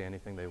cowards can say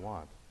anything they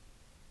want.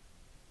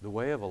 The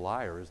way of a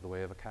liar is the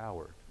way of a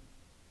coward.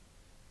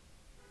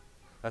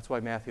 That's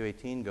why Matthew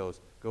 18 goes,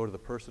 go to the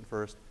person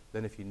first,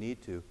 then if you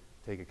need to,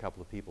 take a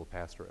couple of people,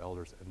 pastor,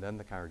 elders, and then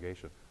the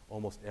congregation.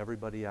 Almost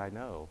everybody I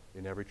know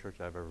in every church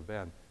I've ever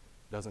been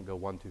doesn't go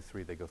 1, 2,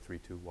 3, they go 3,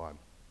 2, 1.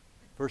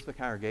 First the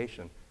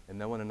congregation, and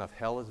then when enough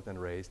hell has been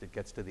raised, it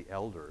gets to the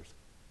elders.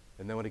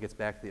 And then when it gets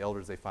back to the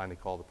elders, they finally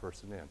call the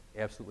person in.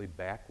 Absolutely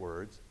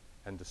backwards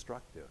and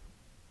destructive.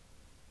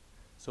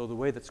 So the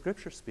way that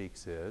Scripture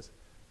speaks is,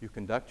 you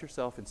conduct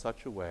yourself in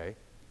such a way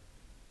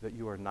that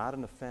you are not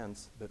an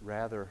offense, but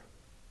rather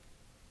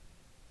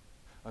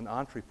an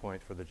entry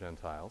point for the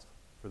Gentiles,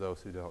 for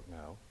those who don't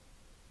know,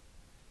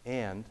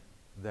 and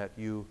that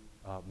you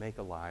make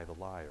a lie the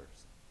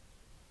liars.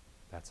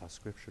 That's how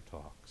Scripture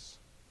talks.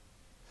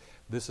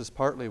 This is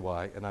partly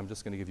why, and I'm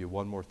just going to give you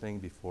one more thing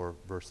before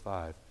verse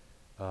 5.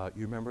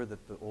 You remember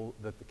that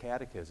the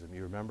Catechism,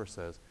 you remember,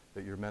 says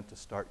that you're meant to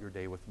start your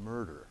day with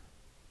murder.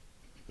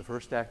 The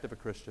first act of a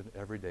Christian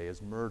every day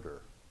is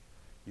murder.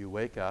 You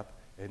wake up,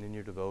 and in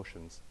your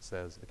devotions,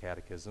 says the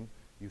Catechism,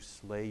 you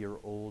slay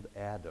your old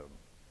Adam.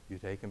 You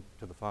take him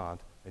to the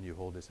font, and you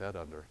hold his head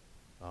under,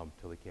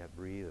 till he can't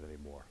breathe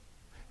anymore.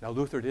 Now,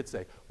 Luther did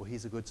say, well,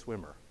 he's a good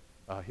swimmer.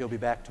 He'll be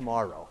back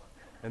tomorrow.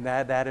 And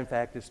that, in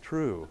fact, is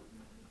true.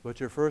 But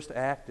your first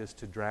act is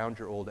to drown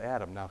your old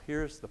Adam. Now,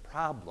 here's the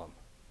problem.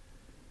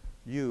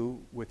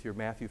 You, with your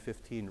Matthew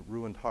 15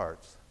 ruined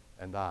hearts,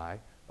 and I,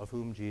 of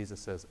whom Jesus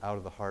says, out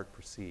of the heart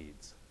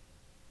proceeds.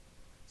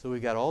 So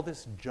we've got all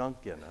this junk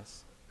in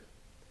us,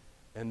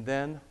 and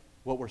then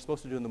what we're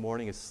supposed to do in the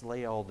morning is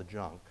slay all the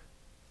junk.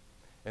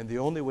 And the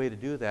only way to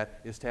do that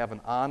is to have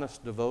an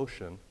honest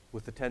devotion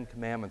with the Ten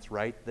Commandments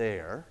right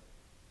there,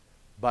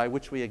 by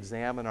which we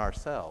examine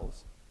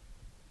ourselves.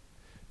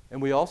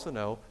 And we also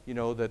know,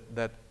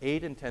 that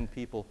 8 in 10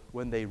 people,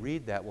 when they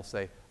read that, will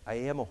say, I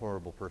am a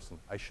horrible person.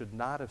 I should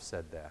not have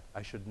said that.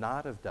 I should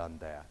not have done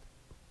that.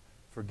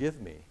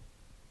 Forgive me.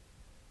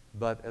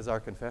 But as our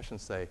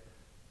confessions say,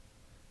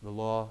 the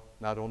law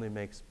not only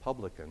makes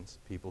publicans,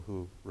 people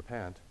who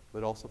repent,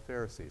 but also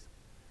Pharisees.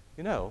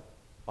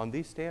 On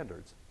these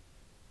standards,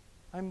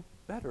 I'm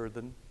better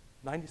than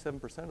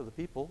 97% of the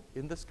people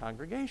in this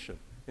congregation.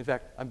 In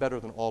fact, I'm better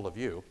than all of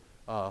you.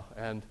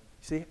 And you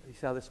see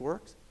how this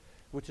works?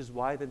 Which is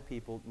why then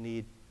people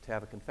need to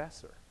have a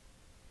confessor.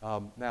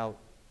 Now,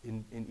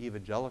 in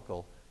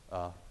evangelical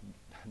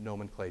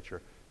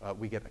nomenclature,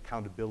 we get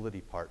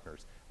accountability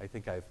partners. I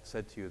think I've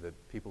said to you that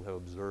people have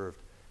observed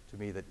to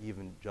me that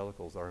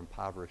evangelicals are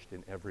impoverished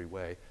in every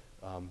way.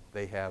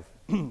 They have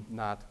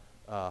not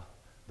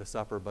the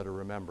supper but a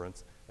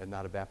remembrance, and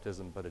not a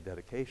baptism but a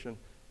dedication,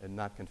 and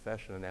not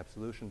confession and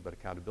absolution but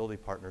accountability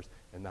partners,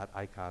 and not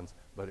icons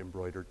but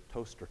embroidered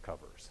toaster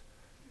covers.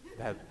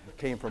 That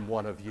came from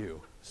one of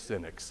you,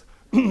 cynics.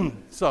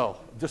 So,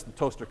 just the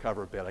toaster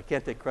cover bit. I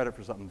can't take credit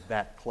for something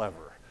that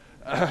clever.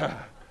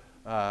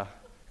 You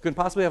couldn't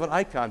possibly have an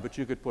icon, but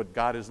you could put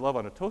God is love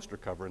on a toaster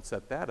cover and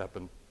set that up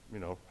and,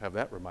 have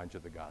that remind you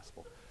of the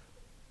gospel.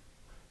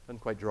 Doesn't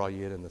quite draw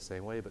you in the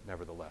same way, but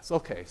nevertheless.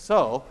 Okay,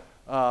 so,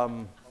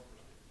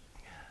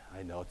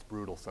 I know it's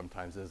brutal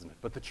sometimes, isn't it?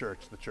 But the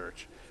church.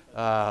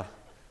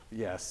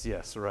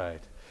 Yes,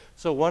 right.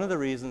 So one of the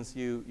reasons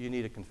you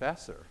need a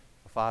confessor,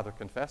 a father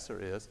confessor,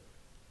 is,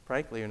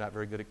 frankly, you're not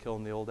very good at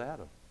killing the old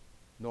Adam.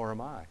 Nor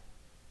am I.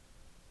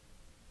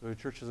 The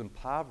church is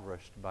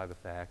impoverished by the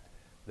fact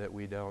that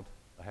we don't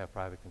have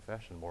private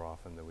confession more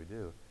often than we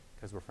do,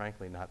 because we're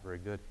frankly not very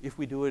good, if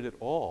we do it at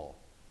all.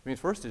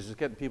 First is just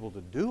getting people to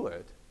do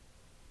it,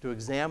 to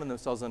examine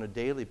themselves on a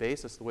daily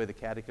basis the way the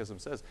Catechism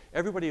says.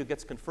 Everybody who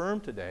gets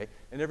confirmed today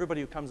and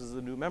everybody who comes as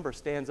a new member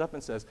stands up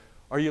and says,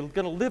 are you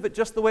going to live it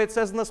just the way it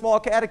says in the small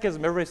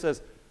catechism? Everybody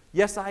says,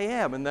 yes, I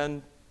am, and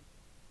then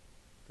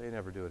they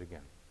never do it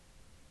again.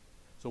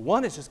 So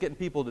one is just getting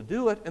people to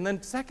do it, and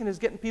then second is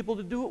getting people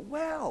to do it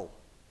well.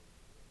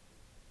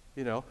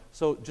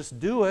 So just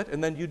do it,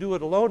 and then you do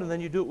it alone, and then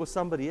you do it with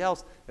somebody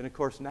else. And of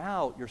course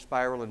now you're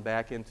spiraling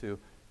back into,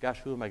 gosh,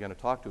 who am I going to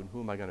talk to and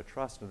who am I going to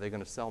trust? And are they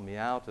going to sell me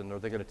out? And are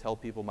they going to tell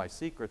people my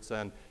secrets?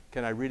 And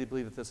can I really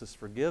believe that this is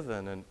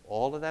forgiven? And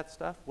all of that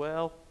stuff?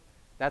 Well,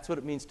 that's what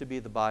it means to be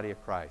the body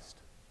of Christ.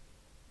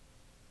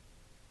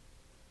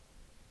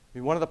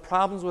 One of the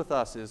problems with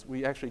us is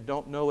we actually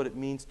don't know what it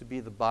means to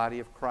be the body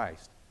of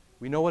Christ.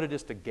 We know what it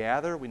is to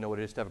gather. We know what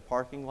it is to have a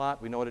parking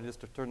lot. We know what it is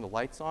to turn the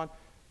lights on.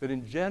 But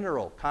in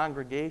general,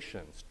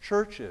 congregations,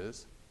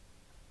 churches,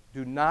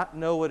 do not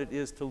know what it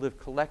is to live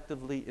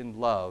collectively in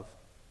love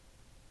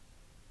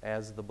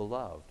as the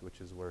beloved,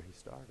 which is where he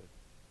started.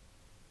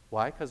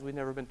 Why? Because we've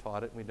never been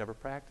taught it and we've never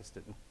practiced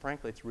it. And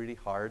frankly, it's really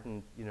hard,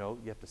 and you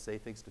have to say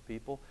things to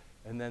people,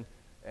 and then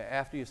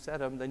after you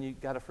said them, then you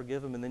got to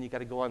forgive them, and then you got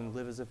to go on and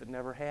live as if it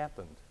never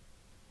happened.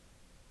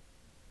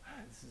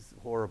 This is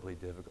horribly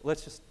difficult.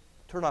 Let's just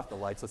turn off the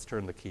lights. Let's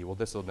turn the key. Well,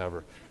 this will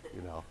never,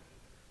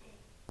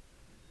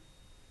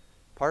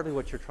 Partly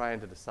what you're trying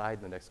to decide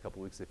in the next couple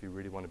of weeks is if you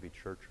really want to be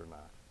church or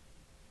not.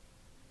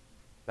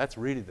 That's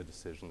really the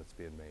decision that's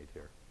being made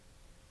here.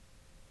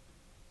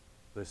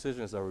 The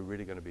decision is, are we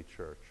really going to be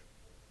church?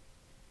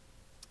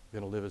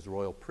 We're going to live as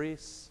royal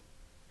priests?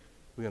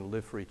 We're going to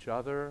live for each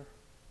other?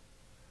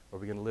 Are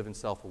we going to live in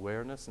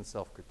self-awareness and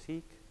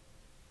self-critique?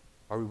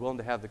 Are we willing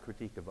to have the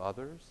critique of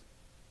others?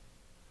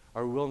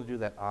 Are we willing to do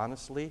that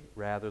honestly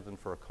rather than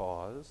for a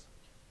cause?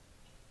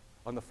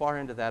 On the far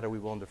end of that, are we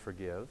willing to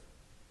forgive?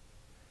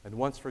 And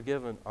once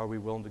forgiven, are we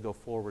willing to go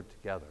forward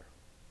together?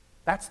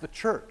 That's the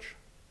church.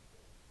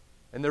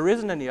 And there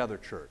isn't any other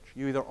church.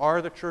 You either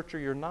are the church or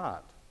you're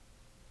not.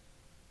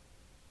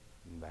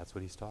 And that's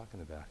what he's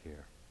talking about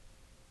here.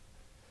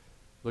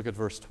 Look at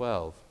verse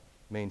 12.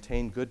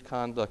 Maintain good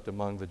conduct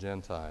among the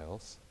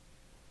Gentiles,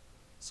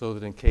 so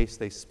that in case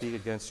they speak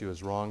against you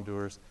as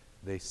wrongdoers,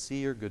 they see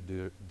your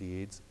good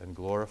deeds and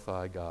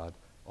glorify God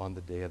on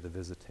the day of the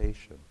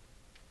visitation.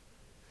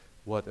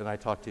 And I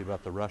talked to you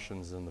about the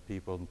Russians and the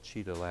people in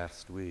Chita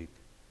last week.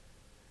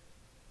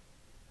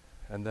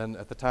 And then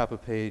at the top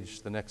of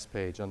the next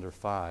page, under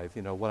 5,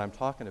 what I'm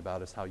talking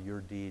about is how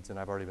your deeds, and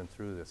I've already been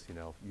through this,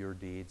 your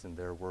deeds and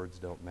their words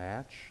don't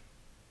match.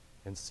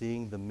 And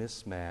seeing the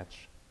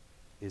mismatch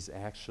is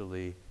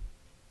actually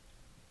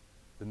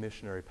the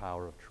missionary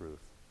power of truth.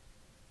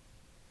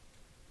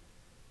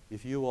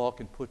 if you all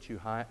can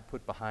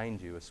put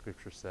behind you, as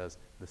Scripture says,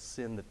 the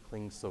sin that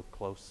clings so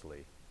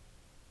closely,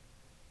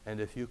 and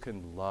if you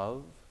can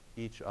love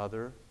each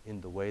other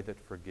in the way that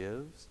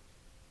forgives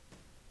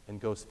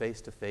and goes face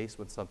to face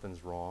when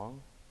something's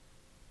wrong,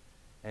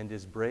 and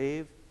is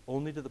brave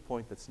only to the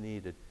point that's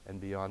needed,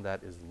 and beyond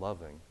that is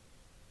loving,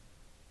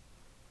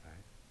 right?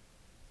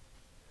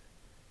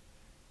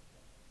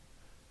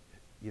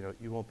 You know,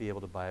 you won't be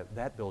able to buy it.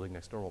 That building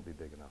next door won't be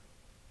big enough.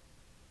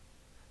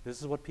 This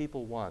is what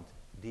people want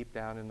deep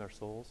down in their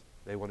souls.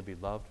 They want to be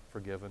loved,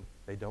 forgiven.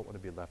 They don't want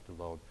to be left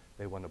alone.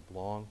 They want to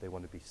belong. They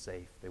want to be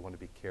safe. They want to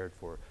be cared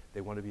for.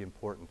 They want to be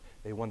important.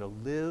 They want to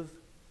live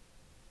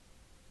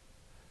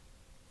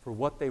for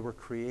what they were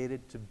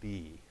created to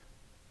be.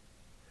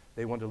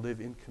 They want to live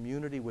in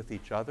community with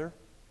each other,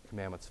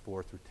 Commandments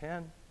 4 through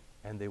 10,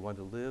 and they want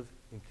to live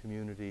in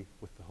community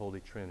with the Holy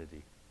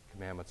Trinity,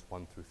 Commandments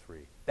 1 through 3.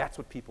 That's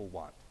what people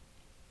want.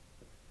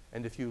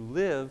 And if you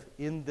live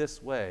in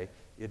this way,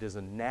 it is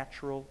a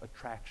natural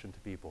attraction to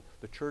people.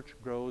 The church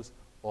grows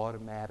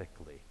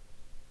automatically.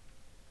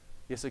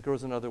 Yes, it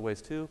grows in other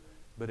ways too,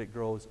 but it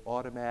grows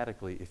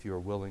automatically if you are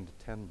willing to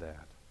tend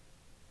that.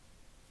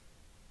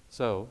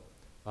 So,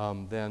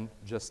 then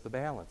just the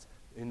balance.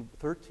 In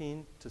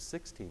 13 to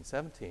 16,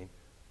 17,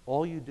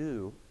 all you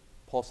do,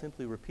 Peter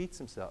simply repeats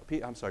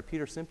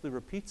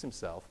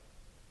himself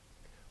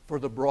for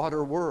the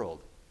broader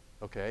world.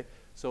 Okay?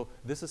 So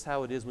this is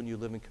how it is when you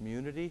live in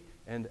community,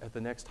 and at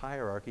the next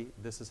hierarchy,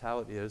 this is how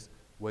it is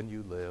when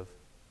you live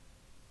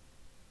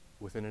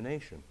within a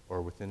nation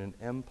or within an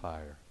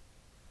empire.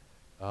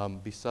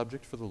 Be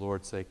subject for the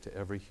Lord's sake to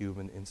every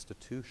human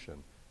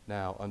institution.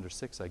 Now, under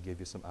 6, I gave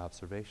you some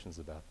observations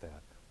about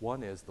that.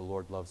 One is the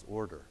Lord loves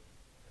order.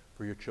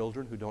 For your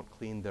children who don't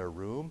clean their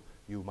room,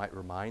 you might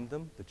remind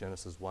them that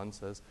Genesis 1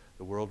 says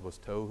the world was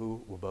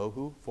tohu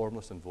wabohu,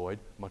 formless and void,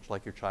 much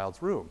like your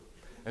child's room.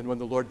 And when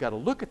the Lord got a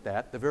look at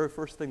that, the very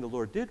first thing the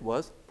Lord did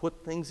was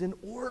put things in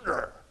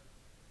order.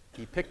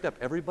 He picked up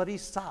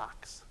everybody's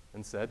socks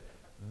and said,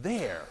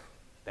 there,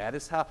 that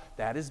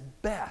is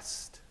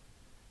best.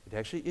 It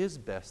actually is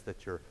best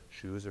that your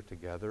shoes are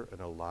together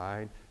and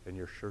aligned and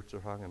your shirts are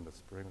hung and the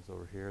springs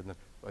over here.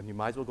 And you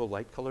might as well go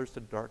light colors to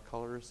dark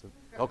colors.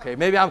 Okay,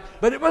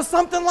 but it was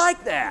something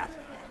like that.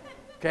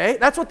 Okay,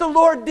 that's what the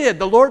Lord did.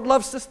 The Lord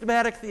loves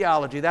systematic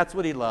theology. That's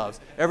what he loves.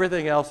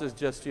 Everything else is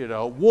just,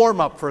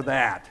 warm up for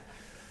that.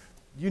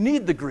 You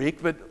need the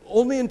Greek, but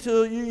only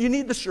until you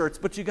need the shirts,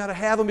 but you got to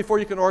have them before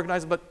you can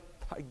organize them.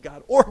 But by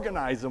God,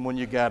 organize them when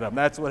you get them.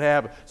 That's what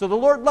happened. So the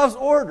Lord loves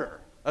order.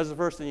 That's the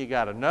first thing you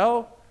got to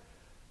know.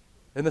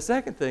 And the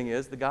second thing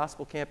is the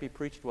gospel can't be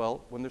preached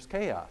well when there's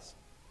chaos.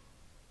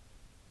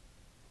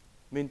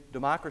 I mean,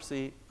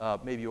 democracy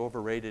may be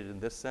overrated in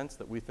this sense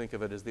that we think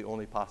of it as the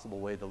only possible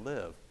way to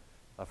live.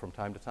 From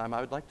time to time,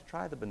 I would like to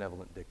try the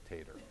benevolent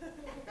dictator.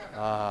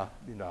 I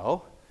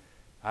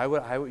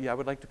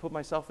would like to put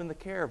myself in the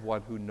care of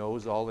one who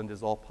knows all and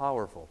is all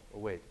powerful. Oh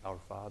wait, our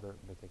Father.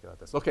 Let me think about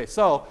this. Okay,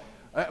 so,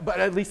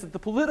 but at least at the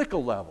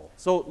political level.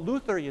 So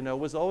Luther,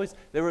 was always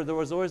there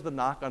was always the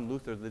knock on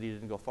Luther that he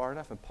didn't go far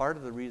enough. And part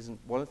of the reason,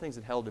 one of the things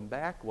that held him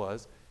back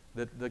was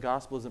that the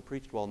gospel isn't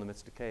preached well in the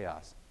midst of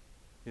chaos.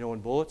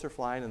 When bullets are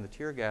flying and the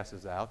tear gas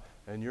is out,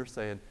 and you're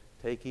saying,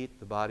 "Take, eat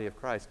the body of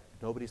Christ,"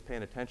 nobody's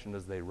paying attention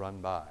as they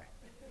run by.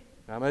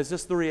 It's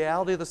just the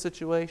reality of the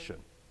situation,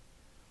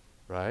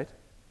 right?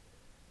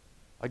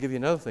 I'll give you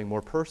another thing,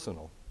 more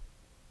personal.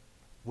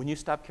 When you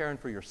stop caring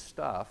for your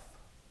stuff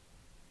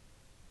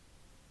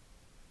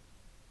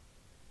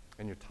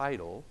and your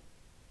title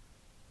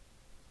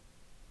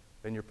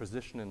and your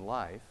position in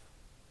life,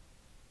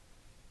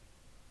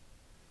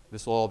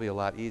 this will all be a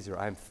lot easier.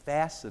 I'm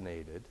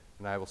fascinated,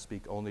 and I will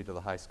speak only to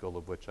the high school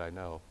of which I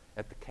know,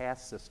 at the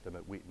caste system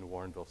at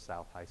Wheaton-Warrenville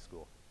South High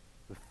School.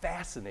 I'm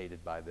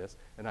fascinated by this,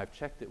 and I've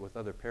checked it with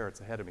other parents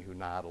ahead of me who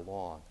nod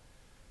along.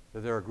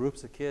 There are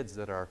groups of kids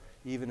that are,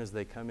 even as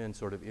they come in,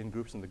 sort of in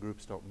groups, and the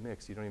groups don't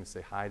mix. You don't even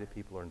say hi to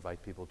people or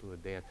invite people to a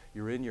dance.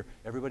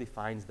 Everybody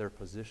finds their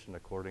position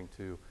according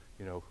to,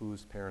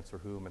 whose parents are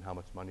whom and how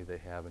much money they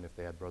have and if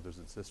they had brothers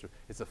and sisters.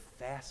 It's a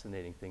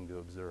fascinating thing to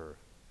observe.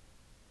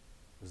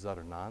 This is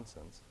utter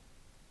nonsense.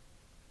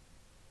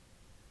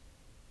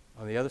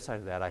 On the other side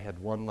of that, I had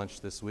one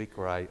lunch this week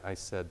where I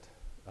said,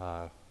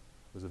 it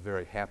was a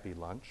very happy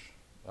lunch.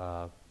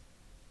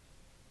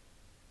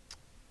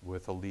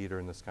 With a leader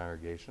in this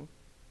congregation.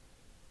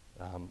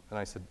 And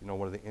I said,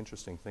 one of the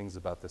interesting things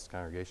about this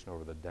congregation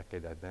over the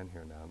decade I've been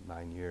here now,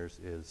 9 years,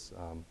 is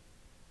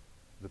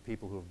the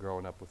people who have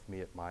grown up with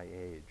me at my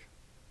age.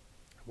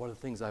 One of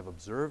the things I've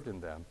observed in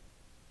them,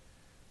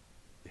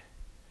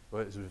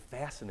 well, it's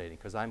fascinating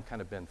because I'm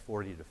kind of been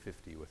 40 to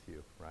 50 with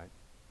you, right?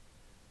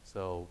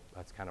 So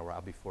that's kind of where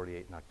I'll be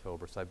 48 in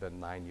October. So I've been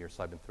 9 years,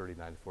 so I've been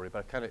 39 to 40.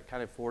 But kind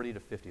of 40 to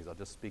 50s, I'll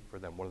just speak for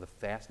them. One of the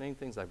fascinating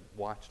things I've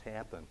watched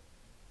happen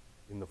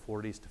in the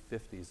 40s to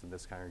 50s in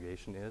this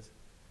congregation is,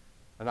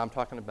 and I'm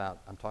talking about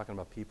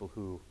people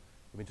who,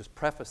 let me just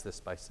preface this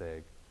by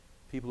saying,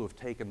 people who have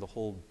taken the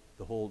whole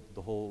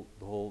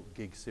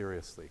gig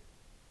seriously.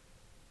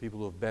 people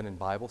who have been in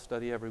Bible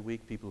study every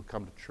week, people who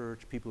come to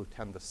church, people who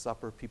attend the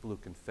supper, people who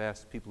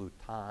confess, people who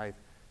tithe.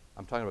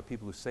 I'm talking about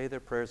people who say their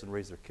prayers and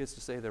raise their kids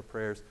to say their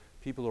prayers,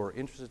 people who are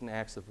interested in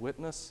acts of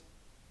witness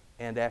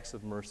and acts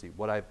of mercy.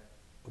 What I've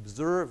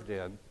observed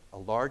in a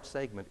large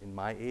segment in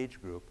my age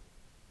group,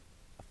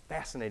 a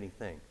fascinating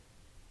thing,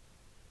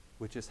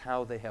 which is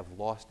how they have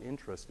lost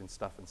interest in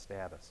stuff and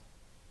status.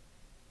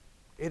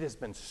 It has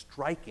been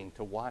striking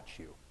to watch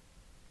you.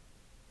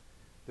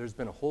 There's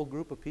been a whole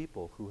group of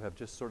people who have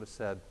just sort of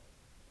said,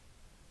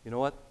 you know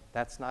what,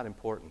 that's not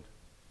important.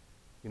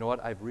 You know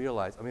what, I've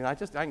realized, I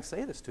can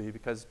say this to you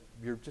because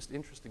you're just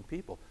interesting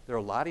people. There are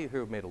a lot of you who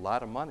have made a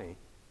lot of money,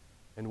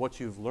 and what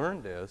you've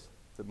learned is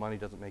that money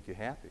doesn't make you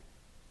happy.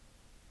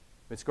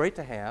 It's great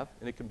to have,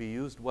 and it can be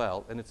used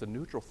well, and it's a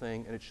neutral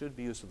thing, and it should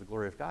be used for the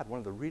glory of God. One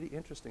of the really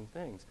interesting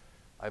things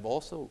I've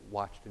also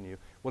watched in you,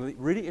 one of the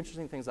really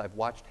interesting things I've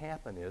watched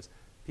happen is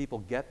people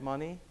get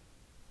money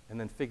and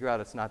then figure out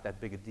it's not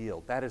that big a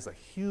deal. That is a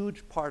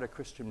huge part of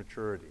Christian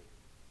maturity.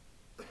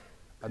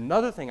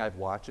 Another thing I've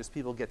watched is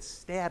people get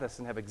status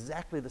and have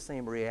exactly the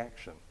same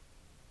reaction.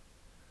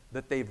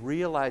 That they've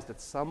realized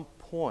at some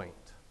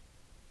point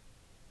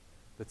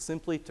that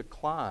simply to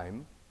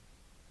climb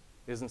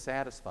isn't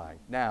satisfying.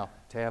 Now,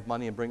 to have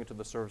money and bring it to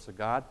the service of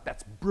God,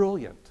 that's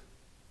brilliant.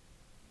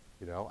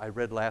 You know, I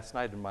read last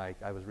night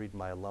I was reading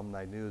my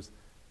alumni news,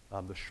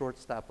 the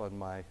shortstop on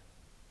my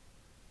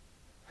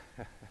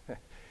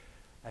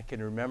I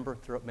can remember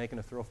making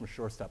a throw from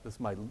shortstop. This is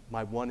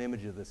my one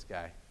image of this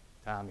guy,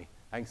 Tommy.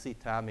 I can see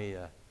Tommy,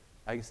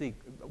 I can see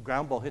a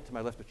ground ball hit to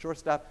my left at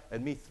shortstop,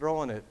 and me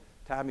throwing it.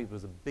 Tommy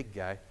was a big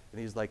guy, and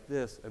he's like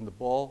this, and the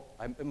ball,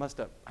 I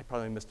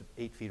probably missed it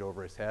 8 feet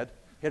over his head.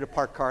 Hit a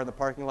parked car in the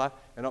parking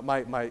lot, and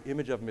my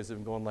image of him is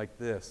him going like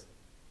this.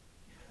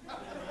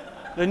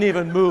 Didn't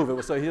even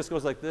move. So he just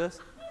goes like this,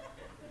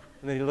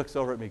 and then he looks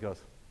over at me and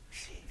goes,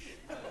 sheesh.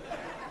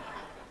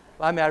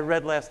 I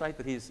read last night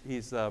that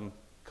he's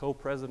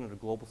co-president of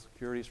global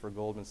securities for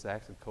Goldman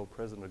Sachs and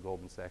co-president of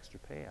Goldman Sachs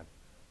Japan.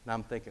 And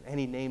I'm thinking, and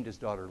he named his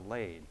daughter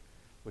Lane,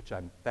 which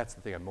that's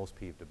the thing I'm most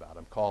peeved about.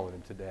 I'm calling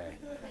him today.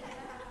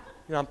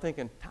 I'm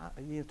thinking,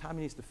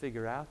 Tommy needs to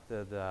figure out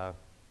that,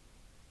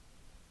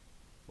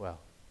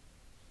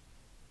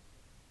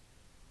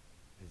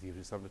 it gives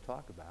you something to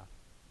talk about.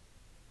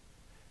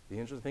 The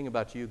interesting thing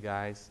about you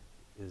guys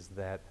is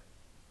that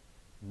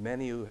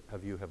many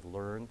of you have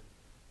learned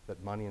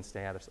that money and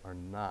status are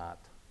not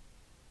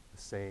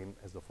the same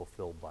as a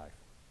fulfilled life.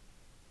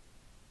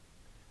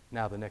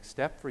 Now, the next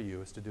step for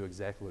you is to do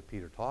exactly what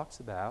Peter talks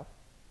about,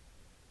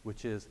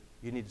 which is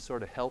you need to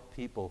sort of help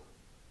people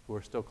who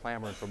are still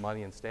clamoring for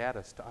money and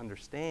status to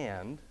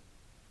understand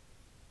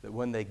that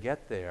when they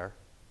get there,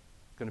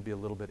 it's going to be a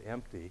little bit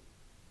empty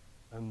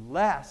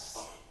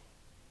unless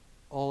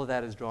all of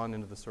that is drawn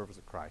into the service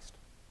of Christ.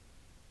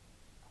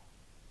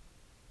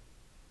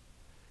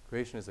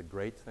 Creation is a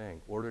great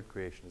thing. Ordered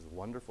creation is a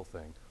wonderful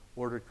thing.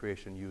 Ordered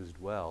creation used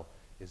well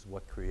is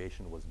what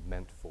creation was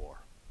meant for.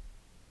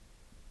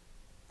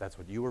 That's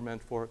what you were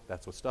meant for.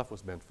 That's what stuff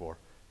was meant for.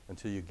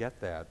 Until you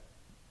get that,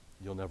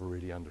 you'll never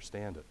really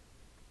understand it.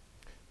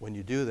 When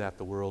you do that,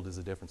 the world is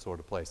a different sort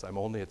of place. I'm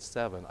only at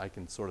 7. I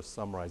can sort of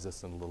summarize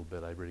this in a little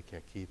bit. I really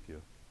can't keep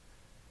you.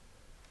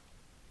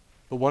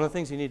 But one of the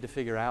things you need to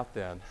figure out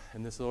then,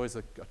 and this is always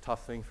a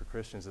tough thing for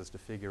Christians, is to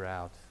figure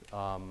out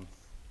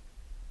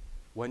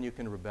when you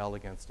can rebel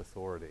against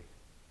authority.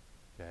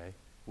 Okay?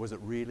 Was it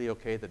really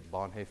okay that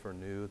Bonhoeffer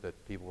knew that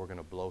people were going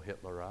to blow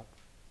Hitler up?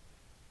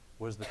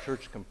 Was the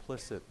church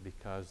complicit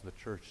because the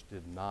church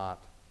did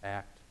not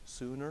act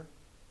sooner,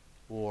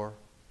 or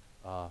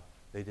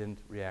they didn't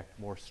react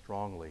more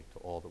strongly to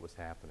all that was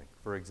happening?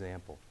 For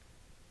example,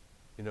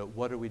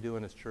 what are we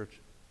doing as church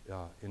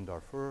in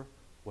Darfur?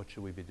 What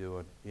should we be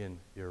doing in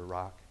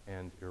Iraq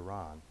and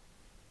Iran?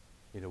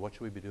 What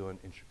should we be doing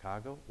in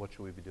Chicago? What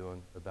should we be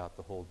doing about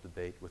the whole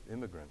debate with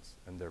immigrants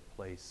and their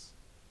place,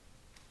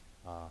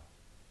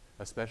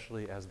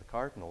 especially as the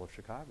Cardinal of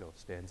Chicago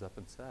stands up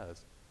and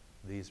says,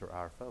 these are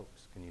our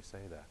folks. Can you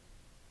say that?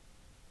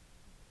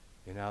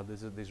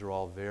 These are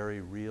all very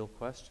real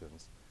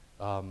questions.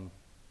 The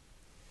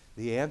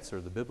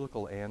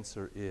biblical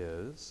answer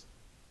is,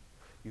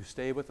 you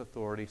stay with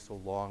authority so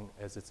long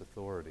as it's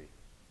authority.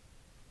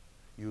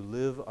 You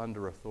live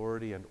under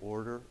authority and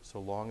order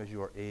so long as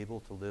you are able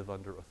to live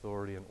under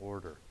authority and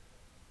order.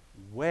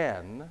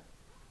 When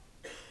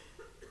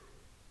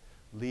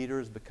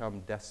leaders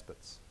become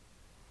despots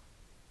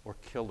or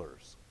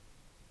killers,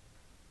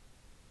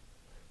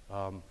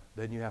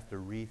 then you have to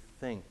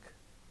rethink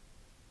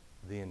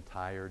the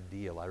entire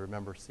deal. I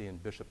remember seeing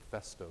Bishop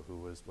Festo, who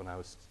was, when I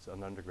was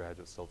an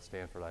undergraduate still at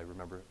Stanford, I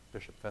remember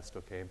Bishop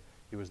Festo came.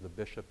 He was the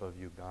Bishop of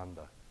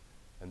Uganda.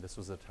 And this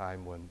was a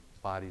time when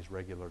bodies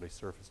regularly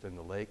surfaced in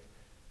the lake,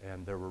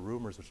 and there were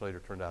rumors, which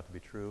later turned out to be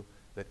true,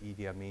 that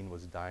Idi Amin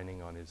was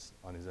dining on his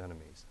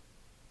enemies.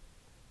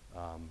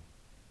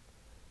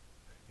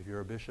 If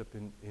you're a bishop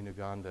in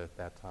Uganda at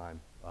that time,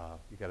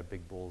 you got a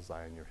big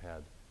bullseye in your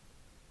head.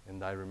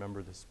 And I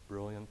remember this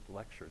brilliant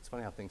lecture. It's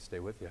funny how things stay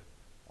with you,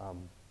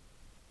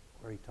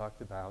 where he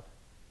talked about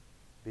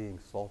being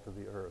salt of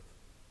the earth,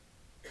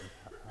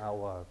 and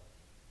how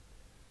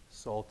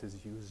salt is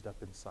used up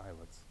in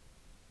silence.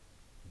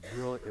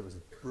 It was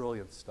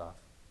brilliant stuff.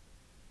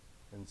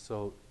 And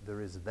so there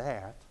is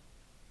that,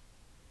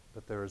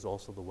 but there is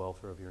also the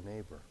welfare of your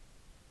neighbor.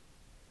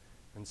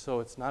 And so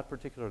it's not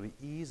particularly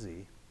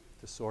easy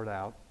to sort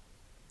out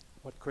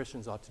what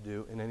Christians ought to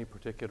do in any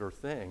particular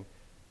thing,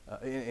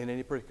 in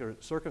any particular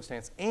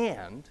circumstance.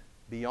 And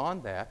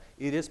beyond that,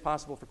 it is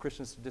possible for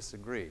Christians to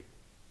disagree.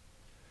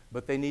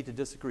 But they need to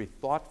disagree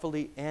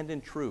thoughtfully and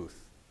in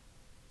truth.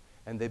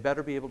 And they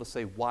better be able to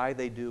say why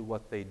they do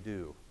what they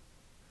do.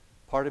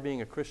 Part of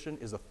being a Christian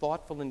is a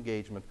thoughtful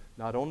engagement,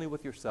 not only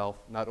with yourself,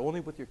 not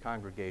only with your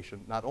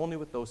congregation, not only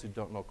with those who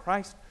don't know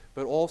Christ,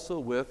 but also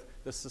with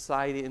the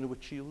society in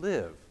which you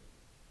live.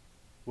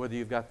 Whether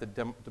you've got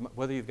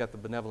the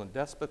benevolent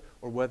despot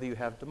or whether you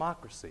have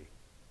democracy.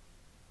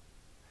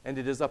 And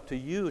it is up to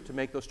you to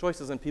make those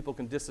choices, and people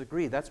can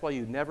disagree. That's why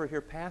you never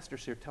hear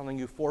pastors here telling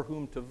you for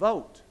whom to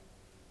vote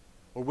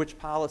or which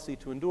policy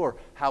to endure.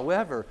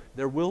 However,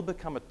 there will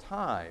become a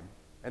time,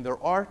 and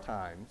there are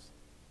times,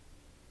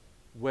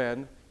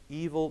 when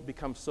evil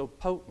becomes so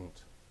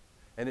potent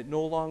and it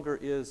no longer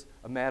is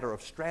a matter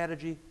of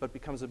strategy but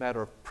becomes a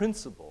matter of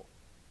principle,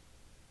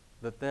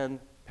 that then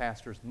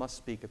pastors must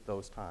speak at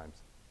those times.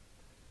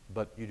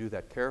 But you do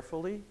that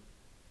carefully,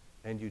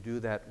 and you do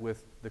that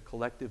with the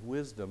collective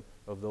wisdom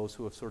of those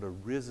who have sort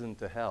of risen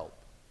to help.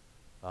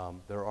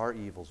 There are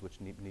evils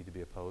which need to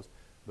be opposed,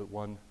 but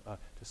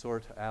to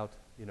sort out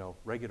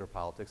regular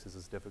politics is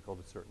as difficult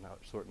as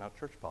sorting out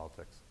church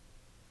politics.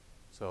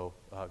 So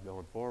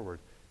going forward,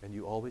 and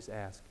you always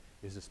ask,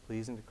 is this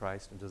pleasing to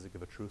Christ, and does it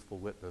give a truthful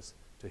witness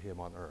to Him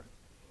on earth?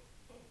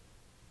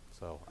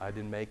 So I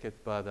didn't make it,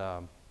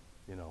 but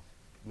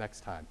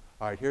next time.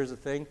 All right, here's the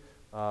thing.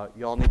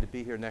 Y'all need to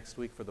be here next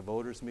week for the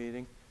voters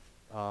meeting.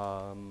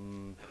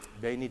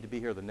 They need to be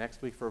here the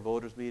next week for a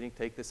voters meeting.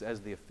 Take this as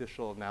the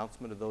official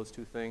announcement of those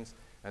two things.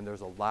 And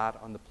there's a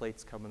lot on the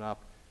plates coming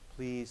up.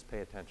 Please pay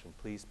attention.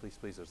 Please, please,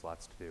 please. There's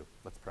lots to do.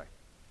 Let's pray.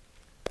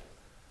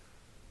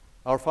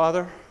 Our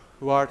Father,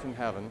 who art in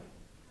heaven,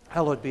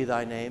 hallowed be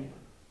thy name.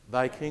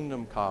 Thy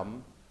kingdom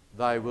come,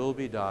 thy will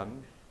be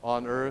done,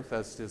 on earth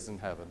as it is in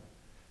heaven.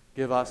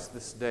 Give us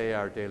this day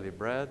our daily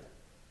bread,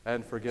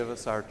 and forgive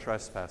us our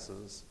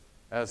trespasses,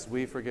 as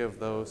we forgive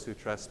those who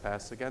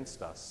trespass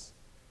against us.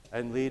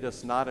 And lead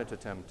us not into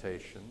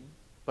temptation,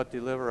 but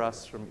deliver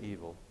us from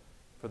evil.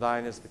 For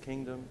thine is the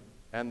kingdom,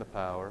 and the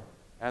power,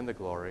 and the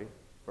glory,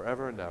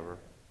 forever and ever.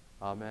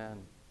 Amen.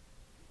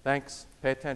 Thanks. Pay attention.